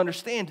measure of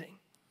understanding.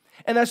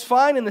 And that's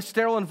fine in the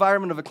sterile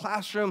environment of a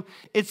classroom.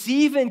 It's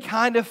even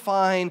kind of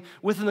fine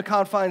within the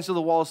confines of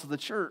the walls of the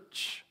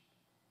church.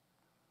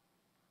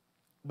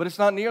 But it's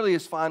not nearly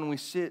as fine when we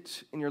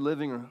sit in your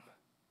living room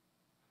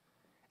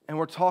and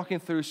we're talking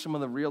through some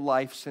of the real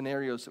life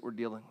scenarios that we're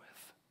dealing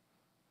with.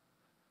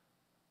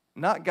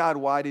 Not, God,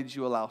 why did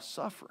you allow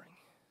suffering?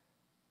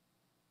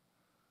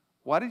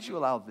 Why did you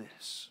allow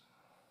this?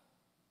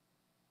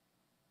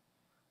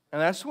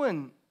 And that's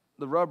when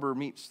the rubber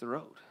meets the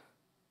road.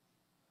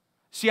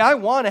 See, I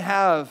want to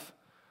have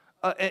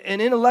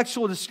an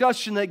intellectual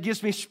discussion that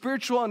gives me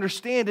spiritual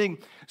understanding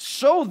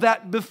so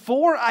that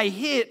before I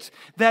hit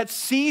that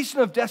season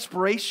of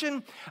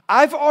desperation,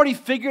 I've already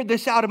figured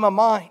this out in my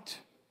mind.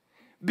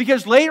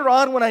 Because later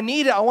on when I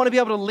need it, I want to be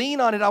able to lean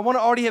on it. I want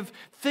to already have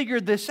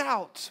figured this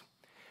out.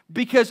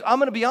 Because I'm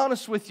going to be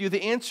honest with you,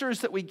 the answers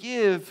that we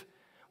give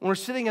when we're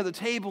sitting at the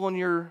table in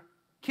your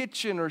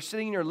kitchen or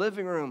sitting in your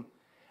living room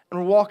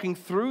and we're walking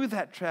through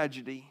that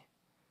tragedy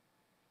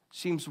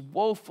seems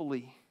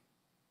woefully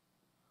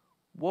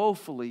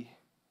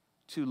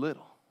too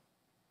little.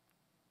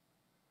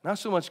 Not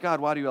so much,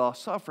 God, why do you allow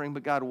suffering,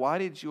 but God, why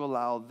did you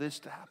allow this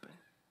to happen?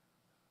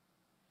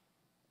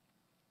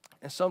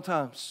 And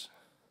sometimes,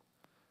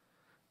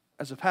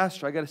 as a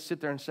pastor, I got to sit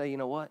there and say, you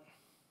know what?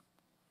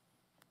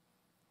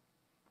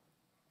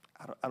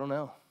 I don't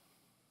know.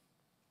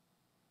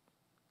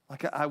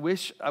 Like, I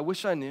wish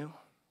I knew.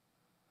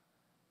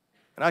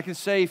 And I can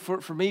say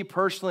for me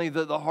personally,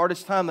 the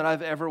hardest time that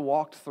I've ever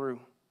walked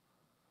through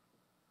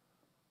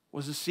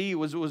was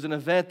an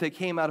event that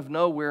came out of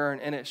nowhere,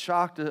 and it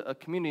shocked a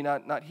community,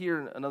 not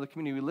here, another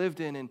community we lived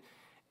in,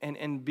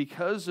 and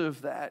because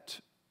of that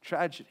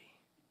tragedy,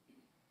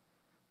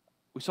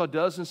 we saw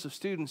dozens of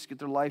students get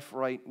their life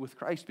right with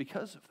Christ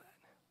because of that.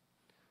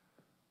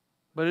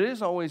 But it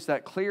isn't always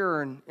that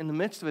clear, and in the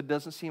midst of it,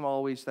 doesn't seem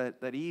always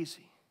that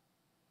easy.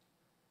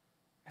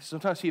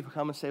 Sometimes people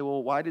come and say,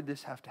 well, why did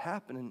this have to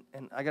happen?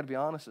 And I got to be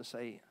honest and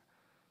say,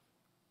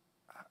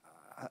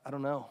 I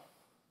don't know.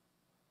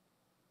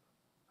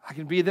 I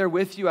can be there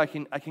with you. I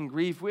can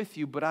grieve with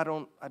you, but I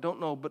don't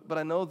know. But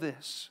I know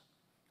this.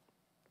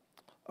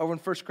 Over in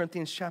 1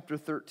 Corinthians chapter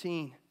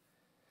 13,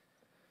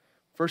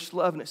 verse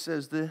 11, it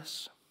says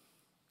this: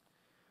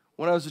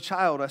 when I was a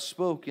child, I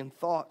spoke and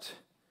thought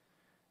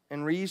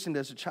and reasoned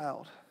as a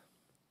child.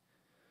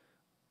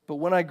 But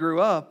when I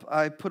grew up,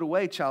 I put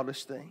away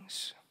childish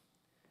things.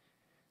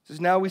 It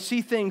says, now we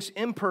see things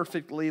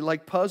imperfectly,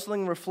 like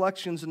puzzling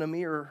reflections in a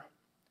mirror.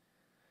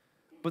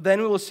 But then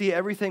we will see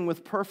everything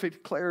with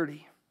perfect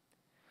clarity.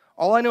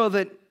 All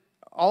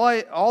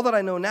that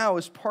I know now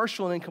is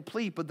partial and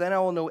incomplete, but then I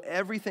will know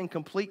everything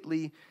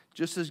completely,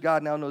 just as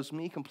God now knows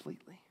me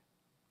completely.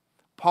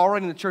 Paul,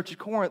 writing to the church at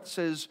Corinth,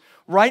 says,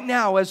 right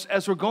now,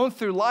 as we're going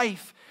through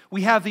life,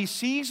 we have these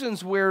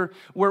seasons where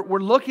we're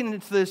looking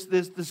into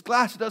this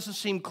glass that doesn't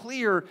seem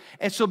clear.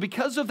 And so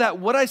because of that,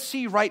 what I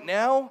see right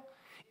now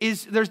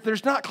is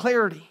there's not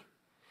clarity.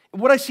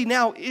 What I see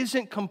now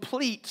isn't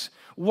complete.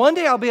 One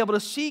day I'll be able to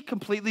see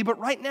completely, but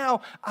right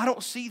now I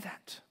don't see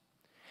that.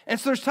 And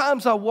so there's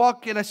times I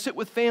walk and I sit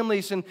with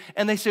families and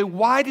they say,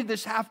 why did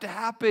this have to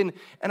happen?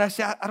 And I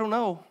say, I don't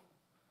know.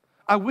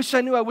 I wish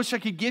I knew. I wish I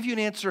could give you an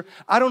answer.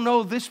 I don't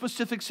know this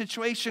specific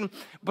situation,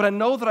 but I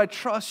know that I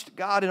trust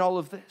God in all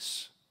of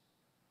this.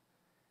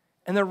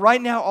 And that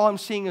right now all I'm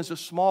seeing is a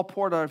small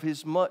part of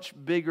His much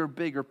bigger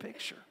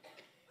picture.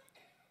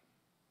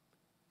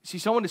 See,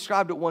 someone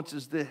described it once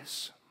as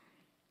this.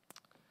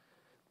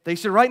 They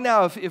said, right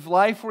now, if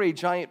life were a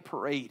giant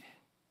parade,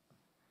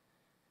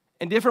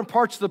 and different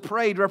parts of the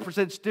parade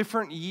represents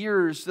different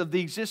years of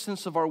the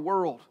existence of our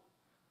world.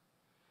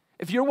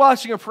 If you're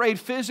watching a parade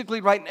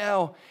physically right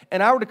now,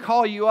 and I were to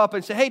call you up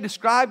and say, hey,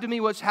 describe to me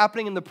what's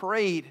happening in the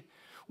parade,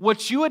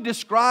 what you would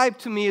describe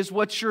to me is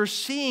what you're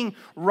seeing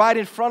right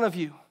in front of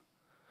you.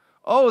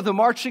 Oh, the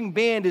marching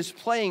band is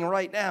playing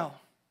right now.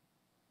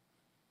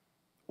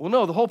 Well,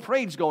 no, the whole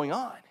parade's going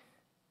on.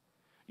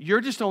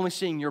 You're just only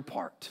seeing your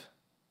part.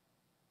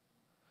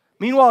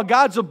 Meanwhile,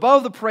 God's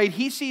above the parade.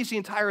 He sees the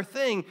entire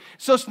thing.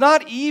 So it's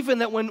not even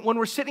that when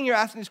we're sitting here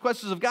asking these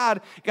questions of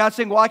God, God's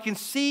saying, well, I can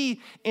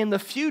see in the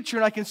future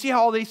and I can see how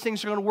all these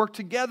things are going to work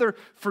together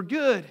for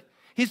good.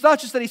 He's not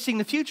just that He's seeing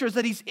the future, it's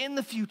that He's in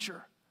the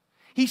future.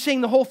 He's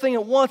seeing the whole thing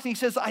at once, and He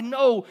says, I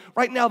know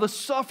right now the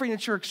suffering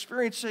that you're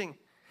experiencing,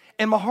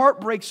 and my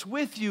heart breaks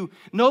with you.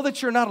 Know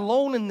that you're not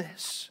alone in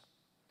this.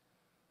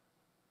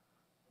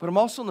 But I'm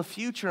also in the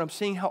future, and I'm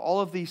seeing how all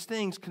of these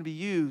things can be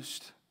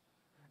used.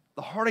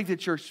 The heartache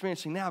that you're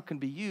experiencing now can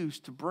be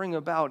used to bring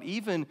about,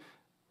 even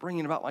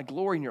bringing about my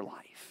glory in your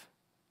life.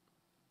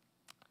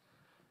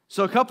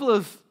 So a couple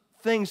of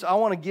things I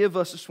want to give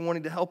us this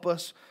morning to help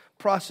us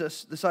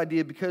process this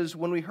idea, because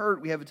when we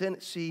hurt, we have a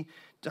tendency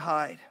to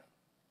hide.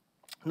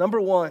 Number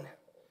one,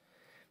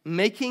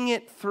 making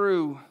it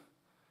through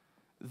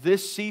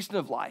this season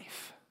of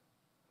life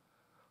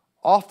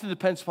often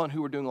depends upon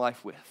who we're doing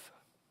life with.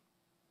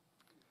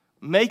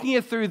 Making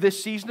it through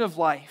this season of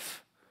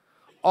life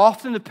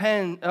often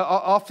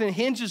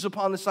hinges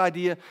upon this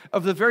idea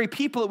of the very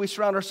people that we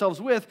surround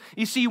ourselves with.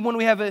 You see, when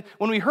we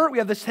hurt, we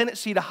have this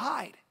tendency to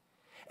hide.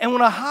 And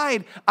when I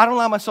hide, I don't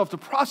allow myself to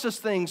process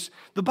things.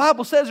 The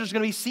Bible says there's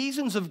going to be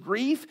seasons of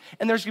grief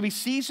and there's going to be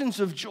seasons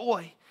of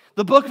joy.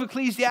 The book of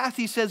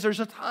Ecclesiastes says there's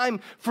a time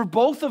for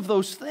both of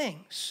those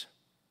things.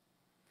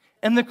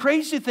 And the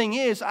crazy thing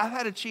is, I've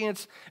had a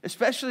chance,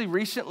 especially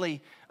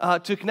recently,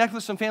 to connect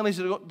with some families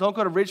that don't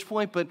go to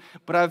Ridgepoint,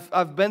 but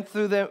I've been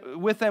through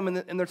them with them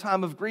in their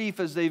time of grief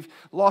as they've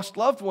lost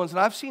loved ones. And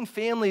I've seen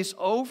families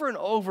over and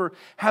over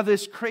have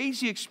this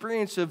crazy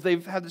experience of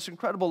they've had this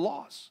incredible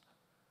loss.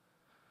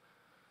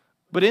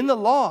 But in the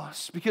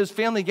loss, because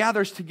family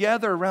gathers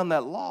together around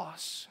that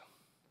loss,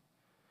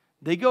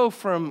 they go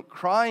from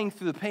crying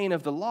through the pain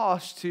of the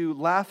loss to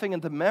laughing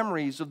at the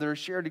memories of their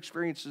shared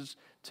experiences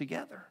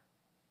together.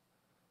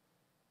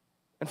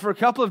 And for a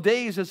couple of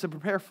days as they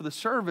prepare for the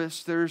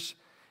service, there's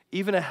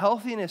even a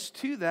healthiness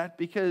to that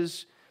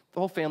because the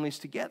whole family's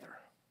together.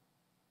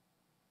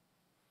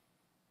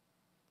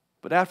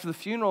 But after the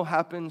funeral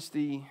happens,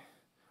 the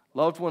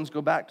loved ones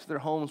go back to their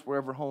homes,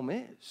 wherever home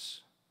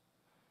is.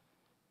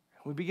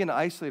 We begin to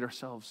isolate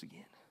ourselves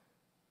again.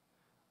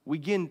 We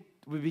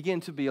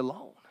begin to be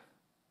alone.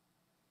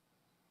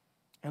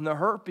 And the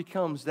hurt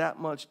becomes that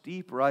much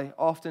deeper. I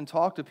often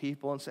talk to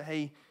people and say,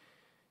 hey,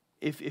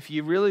 if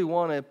you really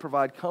want to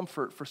provide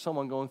comfort for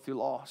someone going through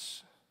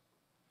loss,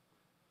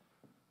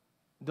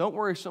 don't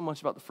worry so much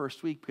about the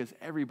first week because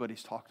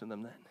everybody's talking to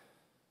them then.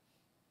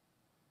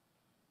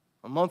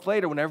 A month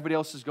later, when everybody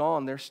else is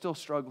gone, they're still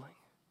struggling.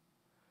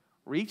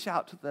 Reach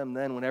out to them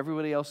then when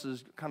everybody else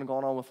is kind of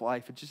gone on with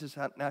life. It's just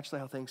naturally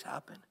how things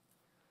happen.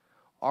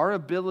 Our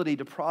ability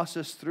to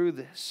process through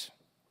this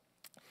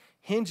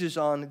hinges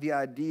on the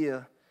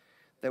idea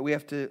that we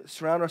have to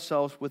surround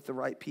ourselves with the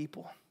right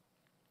people.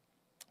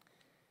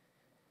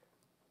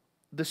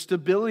 the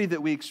stability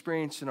that we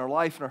experience in our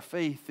life and our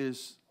faith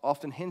is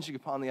often hinging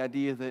upon the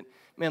idea that,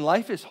 man,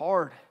 life is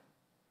hard.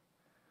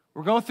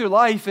 We're going through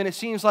life, and it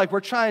seems like we're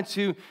trying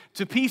to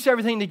piece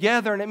everything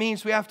together, and it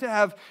means we have to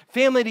have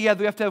family together,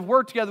 we have to have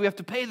work together, we have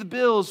to pay the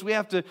bills, we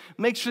have to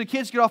make sure the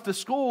kids get off to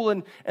school,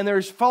 and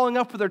there's following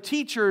up with their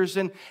teachers,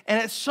 and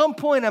at some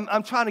point,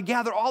 I'm trying to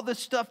gather all this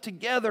stuff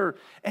together,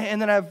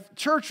 and then I have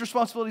church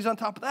responsibilities on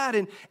top of that,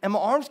 and my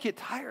arms get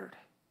tired.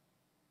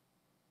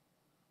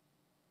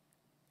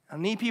 I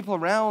need people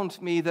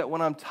around me that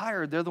when I'm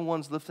tired, they're the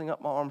ones lifting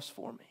up my arms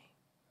for me.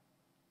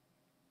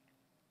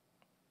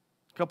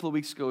 A couple of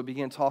weeks ago, we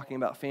began talking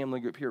about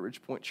family group here at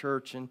Ridgepoint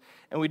Church, and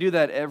we do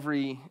that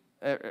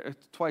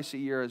twice a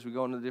year as we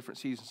go into the different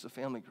seasons of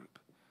family group.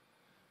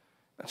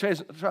 I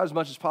try as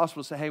much as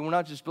possible to say, hey, we're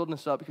not just building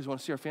this up because we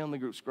want to see our family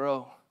groups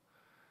grow.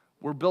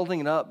 We're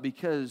building it up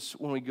because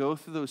when we go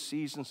through those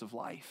seasons of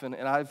life, and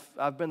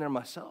I've been there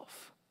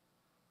myself,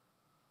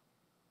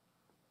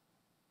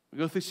 we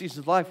go through seasons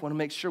of life, we want to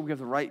make sure we have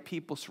the right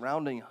people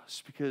surrounding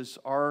us because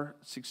our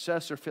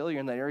success or failure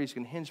in that area is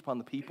going to hinge upon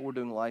the people we're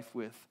doing life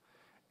with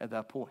at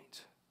that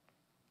point.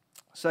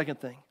 Second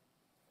thing,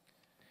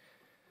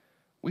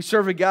 we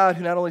serve a God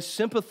who not only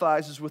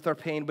sympathizes with our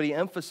pain, but he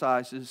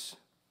emphasizes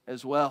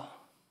as well.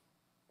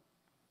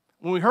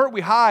 When we hurt,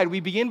 we hide. We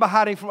begin by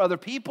hiding from other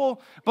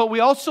people, but we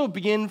also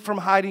begin from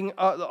hiding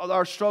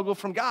our struggle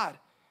from God.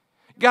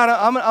 God,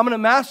 I'm going to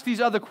mask these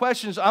other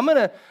questions. I'm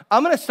going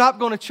to stop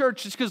going to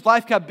church just because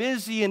life got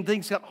busy and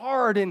things got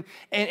hard, and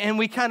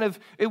we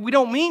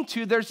don't mean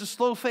to. There's a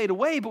slow fade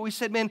away, but we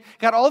said, man,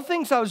 God, all the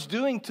things I was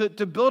doing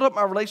to build up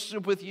my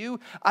relationship with you,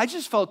 I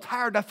just felt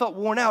tired. I felt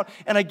worn out,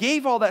 and I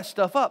gave all that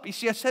stuff up. You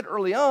see, I said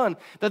early on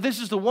that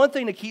this is the one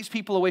thing that keeps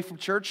people away from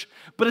church,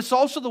 but it's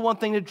also the one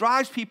thing that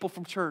drives people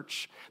from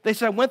church. They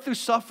said, I went through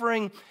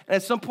suffering, and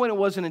at some point it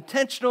wasn't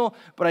intentional,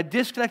 but I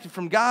disconnected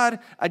from God,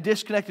 I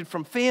disconnected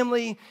from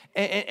family,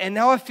 and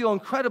now I feel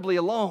incredibly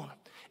alone.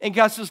 And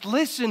God says,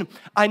 listen,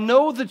 I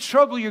know the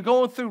struggle you're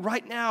going through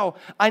right now.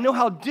 I know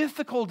how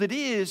difficult it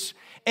is,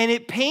 and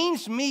it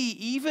pains me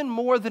even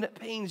more than it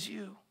pains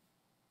you.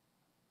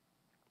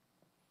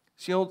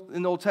 See,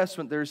 in the Old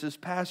Testament, there's this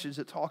passage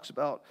that talks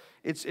about,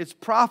 it's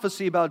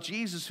prophecy about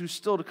Jesus who's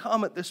still to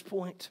come at this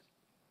point.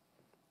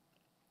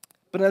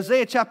 But in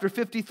Isaiah chapter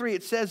 53,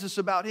 it says this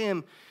about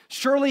him.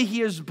 Surely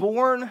he has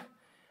borne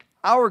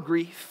our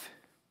grief,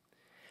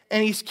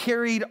 and he's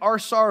carried our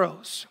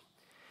sorrows.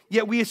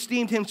 Yet we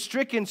esteemed him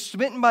stricken,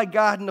 smitten by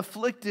God, and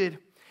afflicted.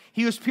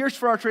 He was pierced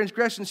for our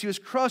transgressions. He was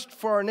crushed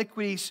for our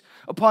iniquities.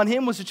 Upon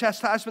him was the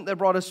chastisement that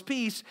brought us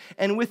peace,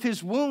 and with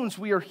his wounds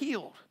we are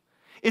healed.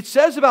 It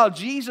says about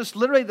Jesus,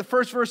 literally the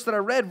first verse that I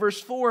read, verse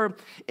 4,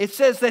 it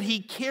says that he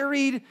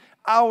carried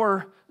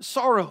our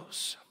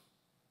sorrows.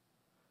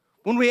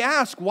 When we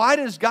ask, why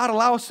does God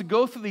allow us to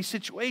go through these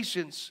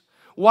situations?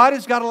 Why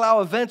does God allow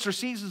events or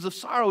seasons of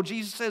sorrow?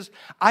 Jesus says,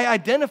 I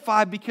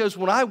identify because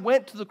when I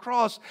went to the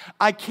cross,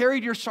 I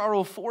carried your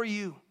sorrow for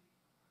you.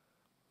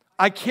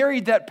 I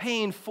carried that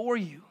pain for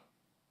you.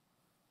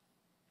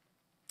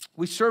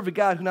 We serve a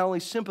God who not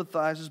only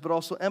sympathizes, but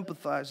also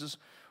empathizes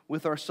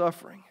with our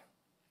suffering.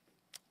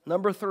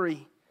 Number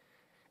 3,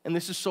 and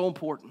this is so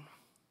important.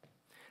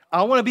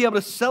 I want to be able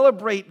to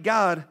celebrate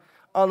God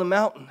on the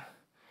mountain.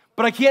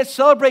 But I can't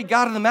celebrate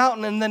God in the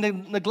mountain and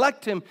then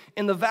neglect him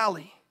in the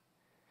valley.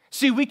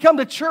 See, we come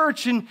to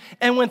church, and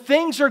when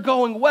things are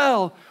going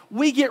well,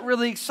 we get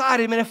really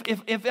excited. I mean,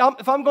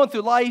 if I'm going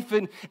through life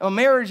and my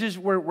marriage is,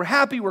 we're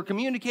happy, we're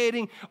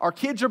communicating, our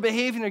kids are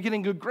behaving, they're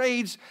getting good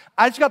grades,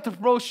 I just got the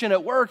promotion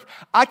at work,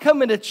 I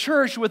come into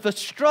church with a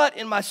strut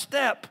in my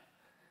step.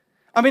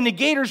 I mean, the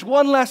Gators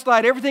won last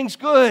night, everything's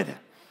good.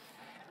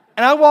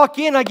 And I walk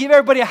in, I give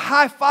everybody a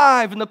high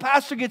five, and the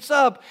pastor gets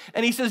up,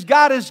 and he says,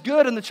 God is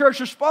good, and the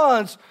church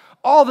responds,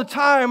 all the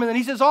time. And then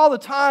he says, all the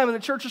time, and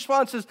the church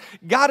response says,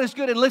 God is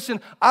good. And listen,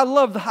 I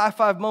love the high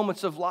five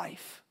moments of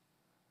life.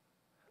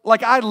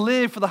 Like I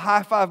live for the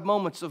high five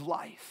moments of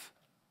life.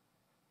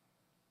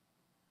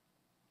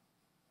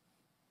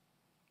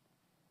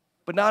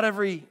 But not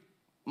every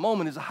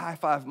moment is a high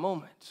five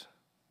moment.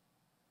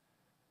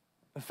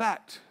 In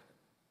fact,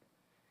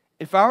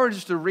 if I were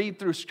just to read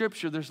through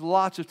Scripture, there's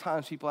lots of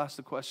times people ask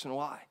the question,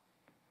 why?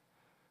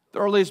 The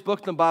earliest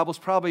book in the Bible is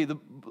probably, the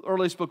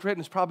earliest book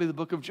written is probably the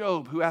book of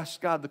Job, who asks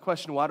God the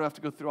question, why do I have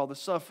to go through all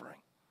this suffering?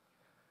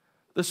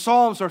 The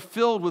Psalms are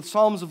filled with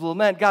psalms of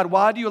lament. God,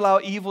 why do you allow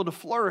evil to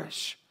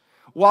flourish?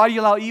 Why do you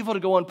allow evil to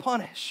go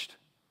unpunished?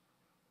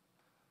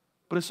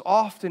 But it's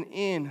often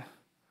in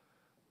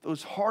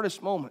those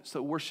hardest moments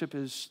that worship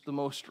is the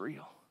most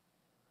real.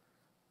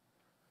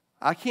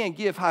 I can't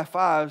give high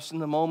fives in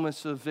the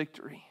moments of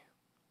victory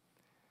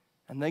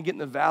and then get in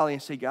the valley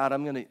and say, God,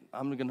 I'm going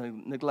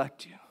to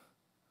neglect you.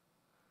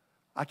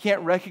 I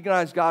can't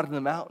recognize God in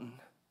the mountain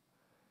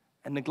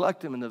and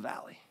neglect him in the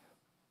valley.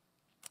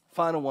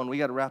 Final one, we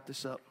got to wrap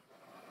this up.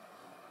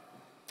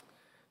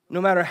 No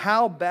matter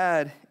how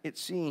bad it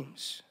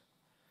seems,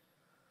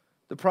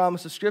 the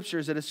promise of Scripture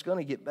is that it's going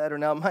to get better.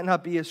 Now, it might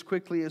not be as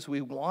quickly as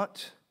we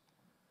want,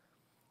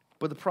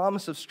 but the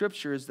promise of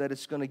Scripture is that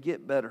it's going to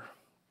get better.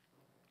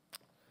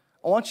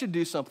 I want you to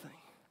do something.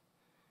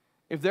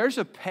 If there's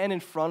a pen in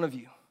front of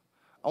you,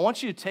 I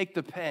want you to take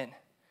the pen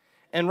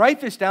and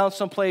write this down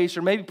someplace,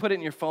 or maybe put it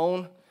in your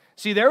phone.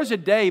 See, there was a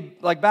day,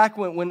 like back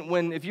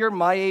when if you're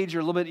my age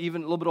or a little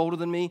bit older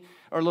than me,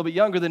 or a little bit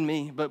younger than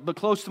me, but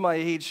close to my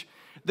age,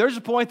 there's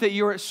a point that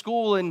you were at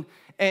school, and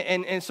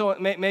so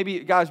maybe,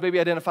 guys, maybe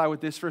identify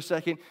with this for a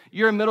second.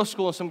 You're in middle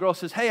school, and some girl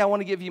says, hey, I want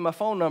to give you my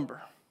phone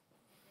number.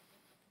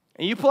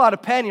 And you pull out a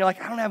pen, and you're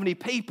like, I don't have any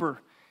paper.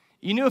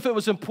 You knew if it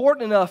was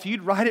important enough,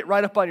 you'd write it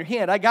right up on your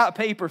hand. I got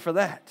paper for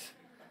that.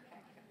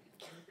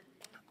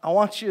 I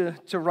want you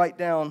to write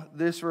down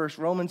this verse,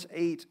 Romans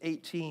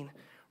 8:18.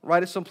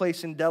 Write it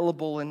someplace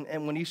indelible,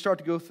 and when you start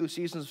to go through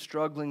seasons of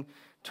struggling,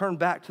 turn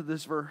back to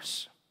this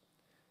verse.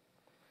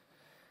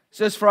 It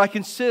says, for I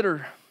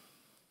consider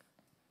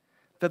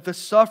that the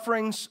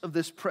sufferings of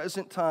this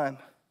present time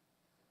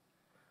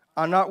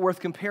are not worth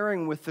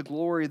comparing with the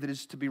glory that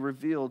is to be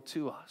revealed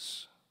to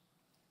us.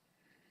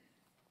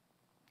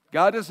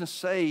 God doesn't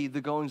say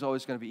the going's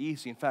always going to be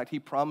easy. In fact, He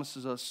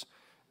promises us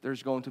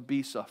there's going to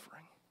be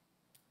suffering.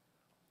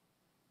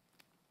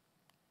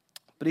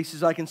 But He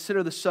says, I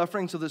consider the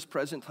sufferings of this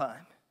present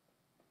time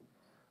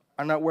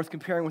are not worth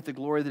comparing with the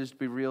glory that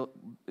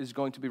is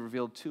going to be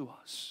revealed to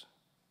us.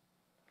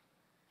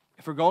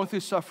 If we're going through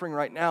suffering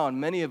right now,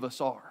 and many of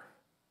us are,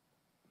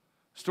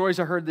 stories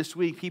I heard this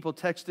week, people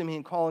texting me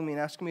and calling me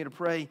and asking me to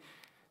pray,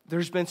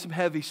 there's been some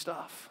heavy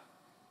stuff.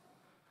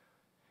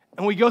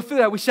 And we go through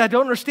that. We say, I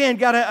don't understand,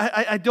 God,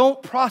 I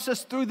don't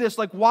process through this.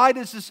 Like, why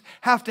does this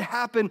have to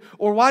happen?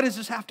 Or why does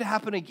this have to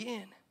happen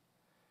again?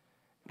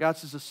 God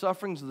says the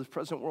sufferings of this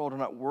present world are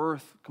not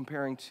worth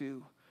comparing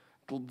to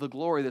the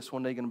glory that's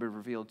one day going to be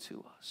revealed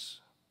to us.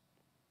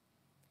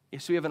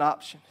 Yes, we have an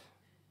option.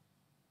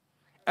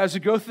 As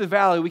we go through the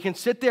valley, we can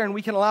sit there and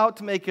we can allow it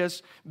to make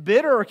us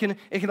bitter, or it can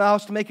allow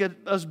us to make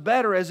us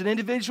better. As an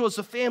individual, as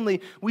a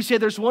family, we say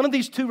there's one of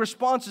these two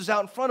responses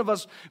out in front of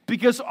us,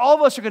 because all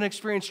of us are going to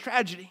experience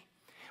tragedy.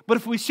 But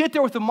if we sit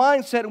there with the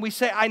mindset and we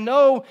say, I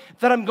know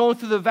that I'm going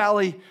through the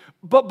valley,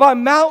 but my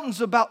mountain's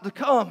about to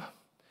come.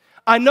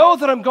 I know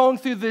that I'm going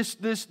through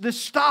this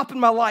stop in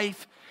my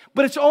life,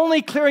 but it's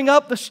only clearing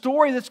up the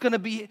story that's going to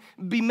be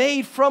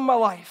made from my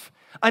life.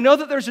 I know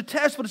that there's a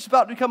test, but it's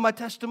about to become my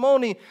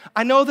testimony.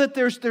 I know that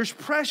there's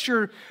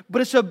pressure,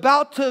 but it's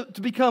about to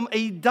become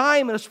a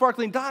diamond, a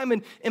sparkling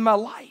diamond in my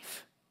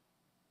life.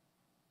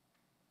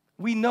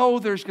 We know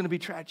there's going to be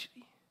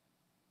tragedy.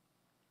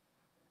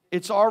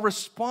 It's our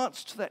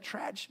response to that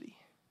tragedy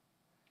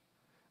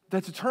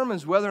that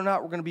determines whether or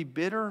not we're going to be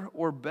bitter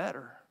or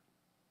better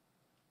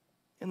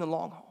in the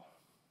long haul.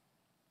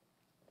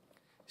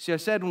 See, I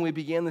said when we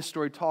began this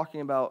story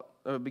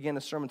began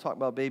the sermon talking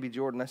about baby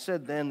Jordan, I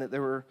said then that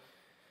there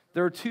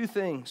were two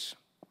things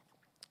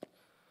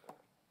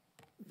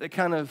that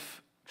kind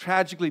of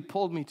tragically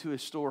pulled me to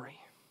his story.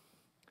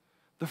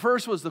 The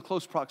first was the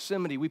close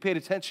proximity. We paid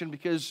attention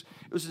because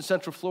it was in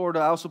Central Florida.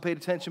 I also paid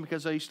attention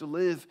because I used to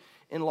live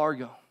in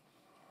Largo.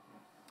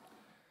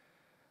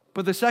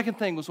 But the second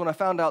thing was when I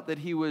found out that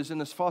he was in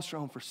this foster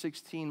home for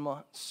 16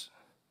 months.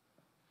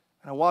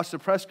 And I watched the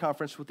press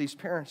conference with these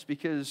parents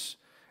because,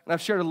 and I've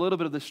shared a little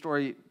bit of this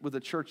story with the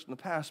church in the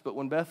past, but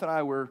when Beth and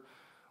I were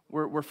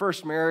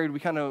first married, we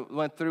kind of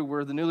went through,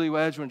 we're the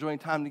newlyweds, we're enjoying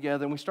time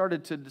together, and we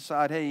started to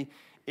decide, hey,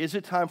 is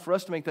it time for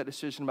us to make that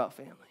decision about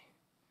family?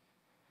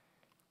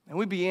 And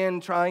we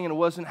began trying, and it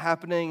wasn't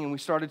happening, and we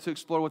started to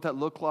explore what that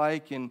looked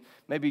like, and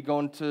maybe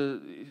going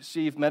to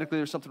see if medically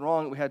there's something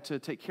wrong that we had to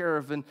take care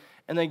of. And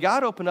then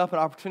God opened up an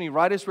opportunity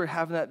right as we were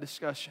having that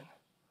discussion.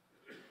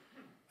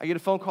 I get a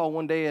phone call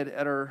one day at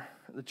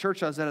the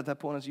church I was at that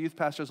point as a youth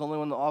pastor. I was the only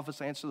one in the office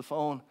to answer the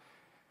phone.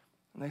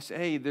 And they say,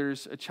 hey,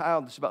 there's a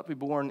child that's about to be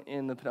born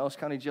in the Pinellas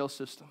County jail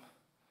system.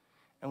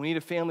 And we need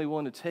a family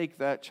willing to take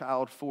that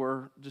child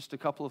for just a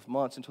couple of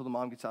months until the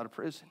mom gets out of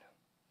prison.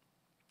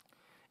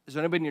 Is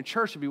there anybody in your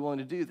church that would be willing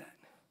to do that?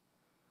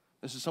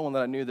 This is someone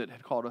that I knew that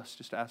had called us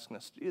just asking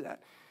us to do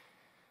that.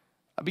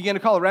 I began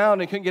to call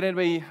around and couldn't get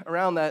anybody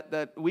around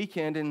that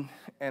weekend.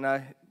 And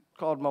I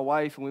called my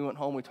wife and we went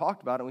home. We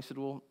talked about it. And we said,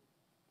 well,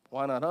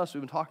 why not us?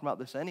 We've been talking about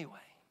this anyway.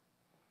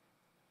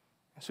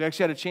 So we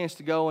actually had a chance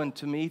to go and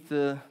to meet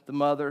the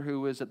mother who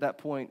was at that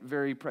point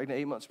very pregnant,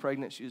 8 months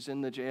pregnant. She was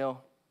in the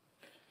jail.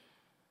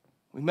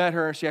 We met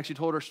her, and she actually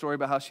told her story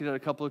about how she had a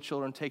couple of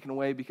children taken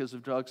away because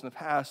of drugs in the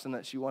past, and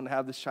that she wanted to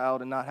have this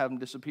child and not have him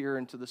disappear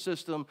into the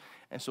system,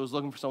 and so was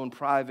looking for someone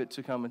private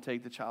to come and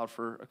take the child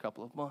for a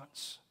couple of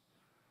months.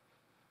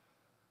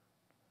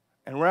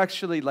 And we're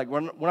actually,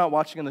 we're not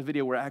watching on the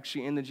video, we're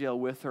actually in the jail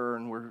with her,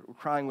 and we're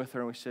crying with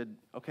her, and we said,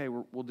 okay,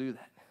 we'll do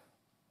that.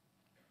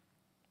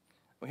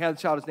 We had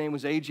the child, his name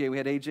was AJ. We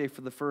had AJ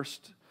for the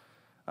first,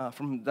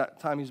 from that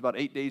time he was about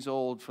 8 days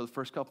old, for the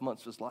first couple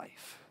months of his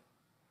life.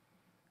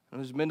 It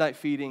was midnight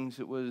feedings,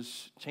 it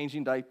was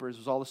changing diapers, it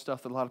was all the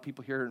stuff that a lot of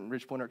people here in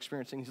Ridgepoint are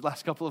experiencing these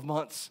last couple of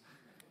months.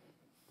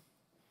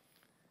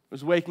 It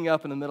was waking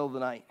up in the middle of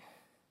the night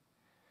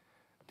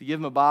to give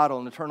him a bottle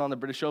and to turn on the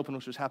British Open,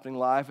 which was happening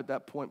live at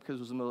that point because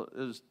it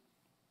was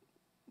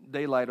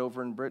daylight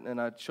over in Britain,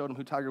 and I showed him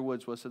who Tiger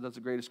Woods was. Said that's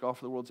the greatest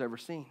golfer the world's ever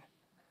seen.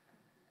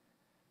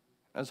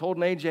 I was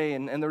holding AJ,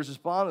 and there was this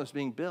bond that was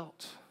being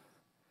built.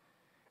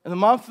 And the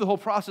mom through the whole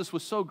process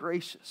was so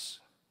gracious,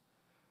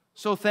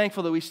 so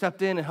thankful that we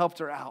stepped in and helped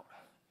her out.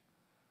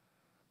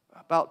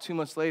 About 2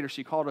 months later,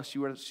 she called us. She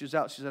was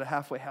out. She was at a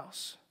halfway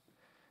house.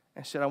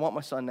 And she said, I want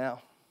my son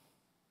now.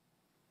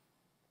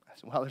 I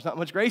said, well, there's not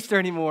much grace there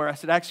anymore. I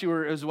said,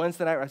 actually, it was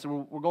Wednesday night. I said,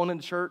 we're going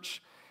into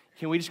church.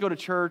 Can we just go to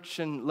church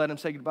and let him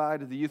say goodbye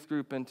to the youth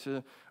group and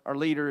to our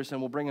leaders,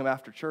 and we'll bring him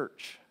after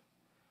church?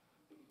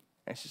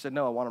 And she said,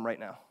 no, I want him right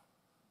now.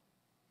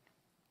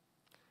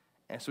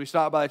 And so we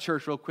stopped by the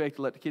church real quick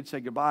to let the kids say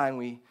goodbye, and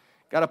we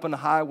got up on the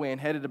highway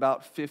and headed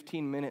about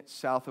 15 minutes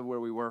south of where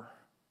we were.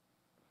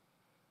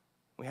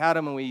 We had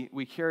him, and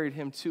we carried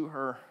him to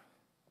her.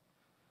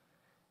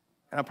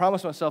 And I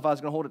promised myself I was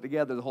going to hold it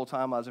together the whole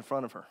time I was in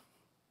front of her.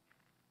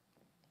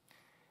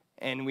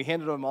 And we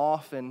handed him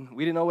off, and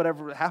we didn't know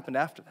whatever happened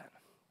after that.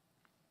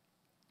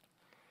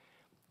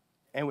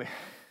 And we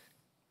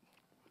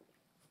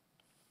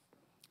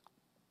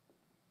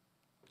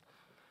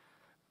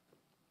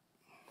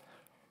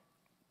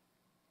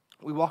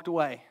walked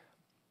away.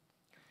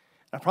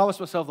 And I promised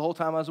myself the whole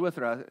time I was with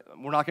her,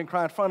 we're not going to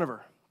cry in front of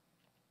her.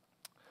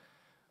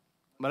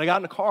 But I got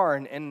in the car,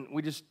 and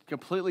we just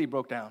completely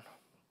broke down.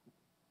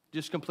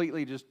 Just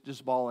completely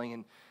just bawling.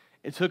 And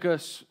it took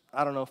us,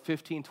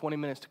 15, 20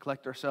 minutes to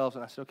collect ourselves.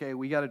 And I said, okay,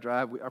 we got to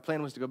drive. Our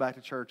plan was to go back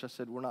to church. I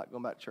said, we're not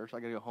going back to church.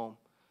 I got to go home.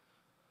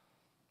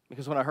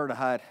 Because when I heard,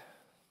 I hid.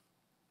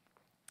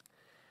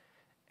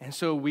 And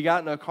so we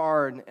got in a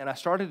car, and I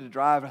started to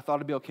drive. I thought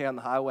it'd be okay on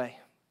the highway.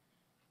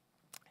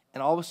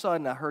 And all of a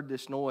sudden, I heard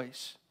this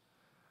noise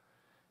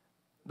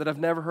that I've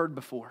never heard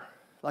before.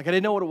 Like, I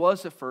didn't know what it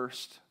was at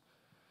first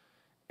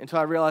until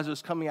I realized it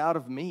was coming out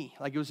of me.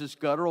 Like, it was this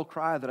guttural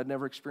cry that I'd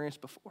never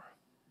experienced before.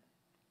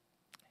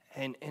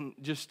 And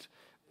just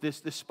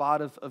this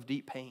spot of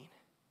deep pain.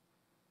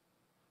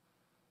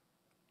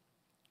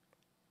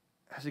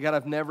 I said, God,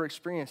 I've never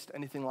experienced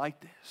anything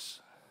like this.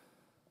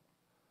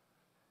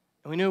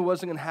 And we knew it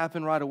wasn't going to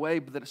happen right away,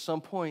 but that at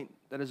some point,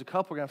 that as a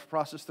couple, we're going to have to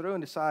process through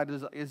and decide,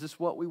 is this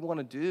what we want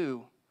to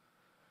do?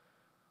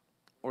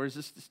 Or is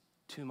this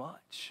too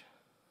much?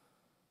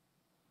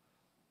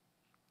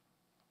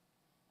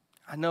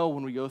 I know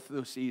when we go through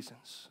those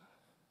seasons,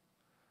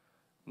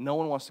 no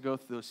one wants to go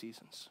through those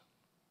seasons.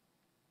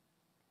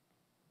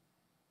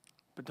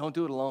 But don't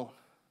do it alone.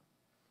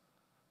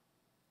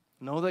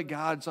 Know that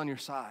God's on your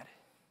side,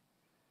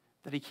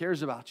 that He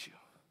cares about you,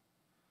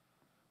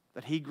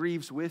 that He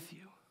grieves with you.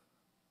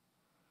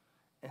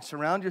 And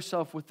surround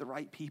yourself with the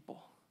right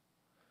people.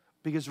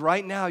 Because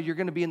right now you're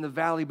going to be in the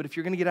valley, but if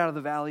you're going to get out of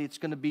the valley, it's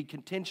going to be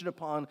contingent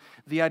upon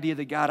the idea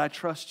that, God, I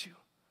trust you.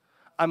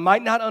 I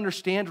might not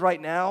understand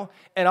right now,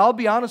 and I'll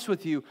be honest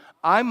with you,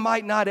 I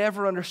might not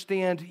ever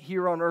understand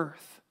here on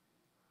earth.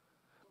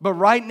 But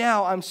right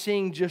now I'm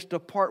seeing just a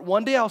part.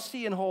 One day I'll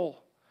see in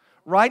whole.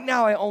 Right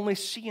now I only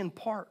see in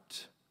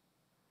part.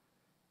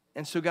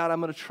 And so, God,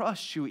 I'm going to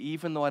trust you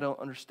even though I don't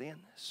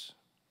understand this.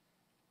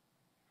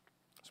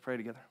 Let's pray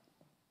together.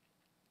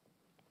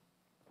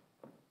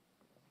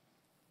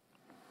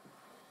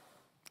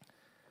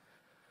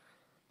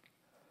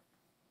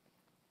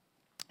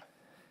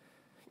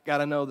 God,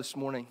 I know this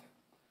morning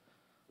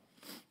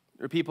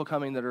there are people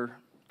coming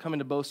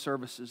to both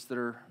services that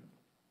are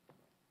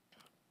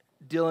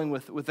dealing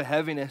with the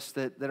heaviness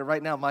that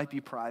right now might be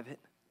private.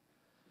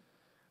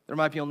 There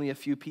might be only a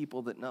few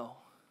people that know.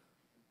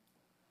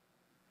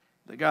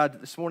 That God,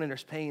 this morning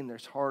there's pain,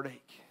 there's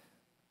heartache.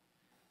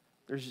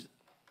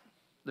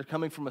 They're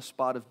coming from a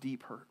spot of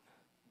deep hurt.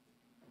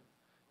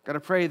 God, I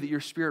pray that your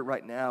Spirit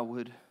right now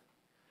would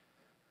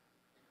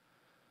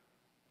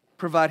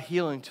provide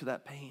healing to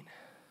that pain.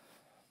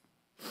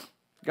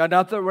 God,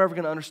 not that we're ever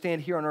going to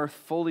understand here on earth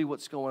fully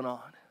what's going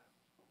on,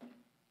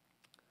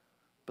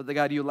 but that,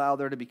 God, you allow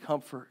there to be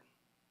comfort,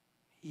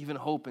 even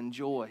hope and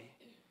joy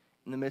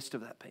in the midst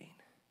of that pain.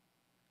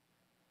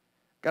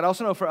 God, I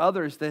also know for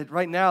others that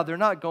right now they're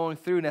not going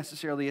through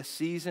necessarily a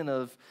season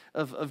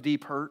of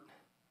deep hurt,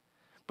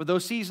 but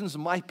those seasons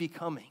might be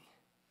coming.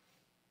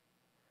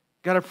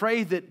 God, I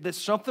pray that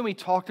something we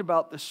talked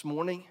about this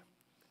morning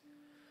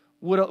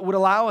would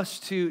allow us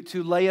to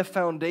lay a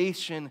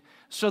foundation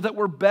so that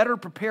we're better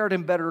prepared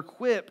and better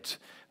equipped,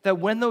 that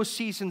when those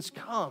seasons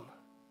come,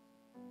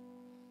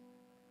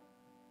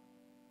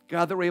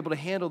 God, that we're able to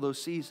handle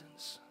those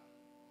seasons.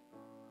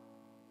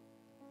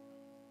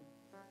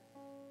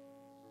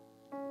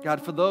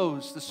 God, for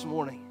those this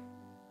morning,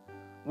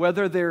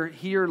 whether they're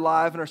here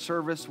live in our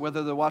service,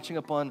 whether they're watching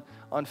up on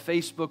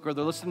Facebook or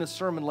they're listening to the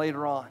sermon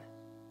later on,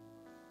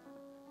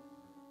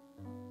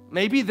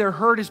 maybe their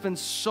hurt has been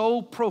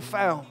so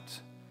profound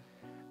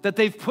that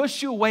they've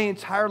pushed you away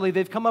entirely.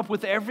 They've come up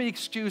with every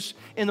excuse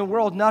in the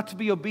world not to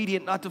be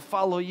obedient, not to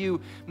follow you.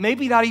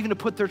 Maybe not even to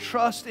put their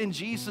trust in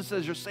Jesus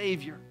as your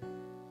Savior.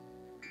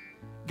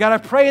 God, I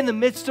pray in the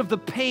midst of the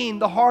pain,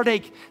 the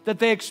heartache that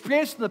they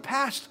experienced in the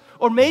past,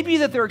 or maybe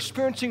that they're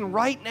experiencing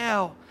right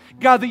now,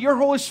 God, that your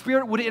Holy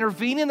Spirit would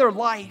intervene in their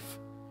life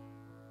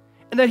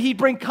and that He'd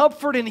bring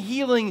comfort and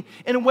healing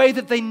in a way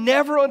that they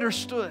never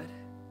understood.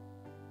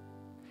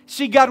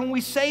 See, God, when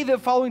we say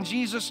that following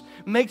Jesus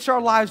makes our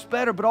lives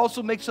better, but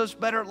also makes us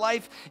better at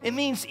life, it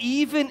means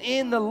even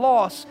in the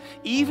loss,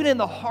 even in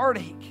the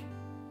heartache,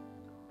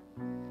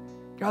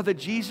 God, that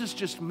Jesus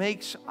just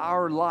makes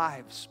our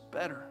lives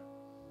better.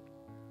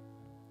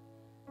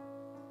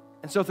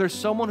 And so if there's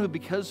someone who,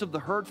 because of the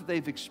hurt that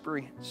they've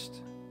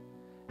experienced,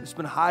 has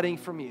been hiding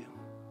from you,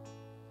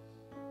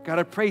 God,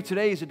 I pray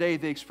today is a day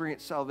they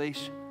experience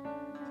salvation.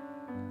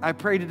 I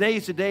pray today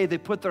is a day they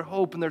put their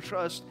hope and their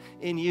trust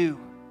in you.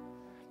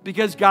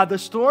 Because, God, the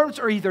storms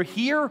are either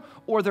here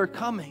or they're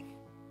coming.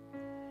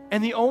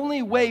 And the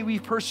only way we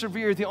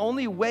persevere, the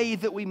only way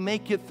that we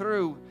make it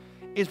through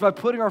is by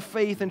putting our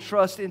faith and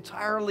trust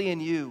entirely in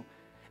you.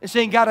 And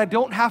saying, God, I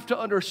don't have to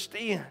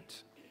understand,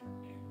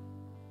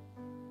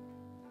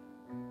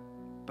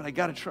 but I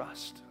got to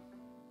trust.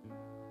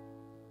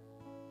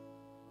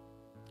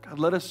 God,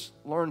 let us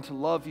learn to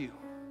love you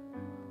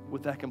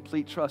with that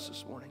complete trust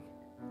this morning.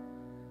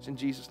 It's in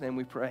Jesus' name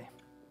we pray.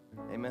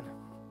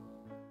 Amen.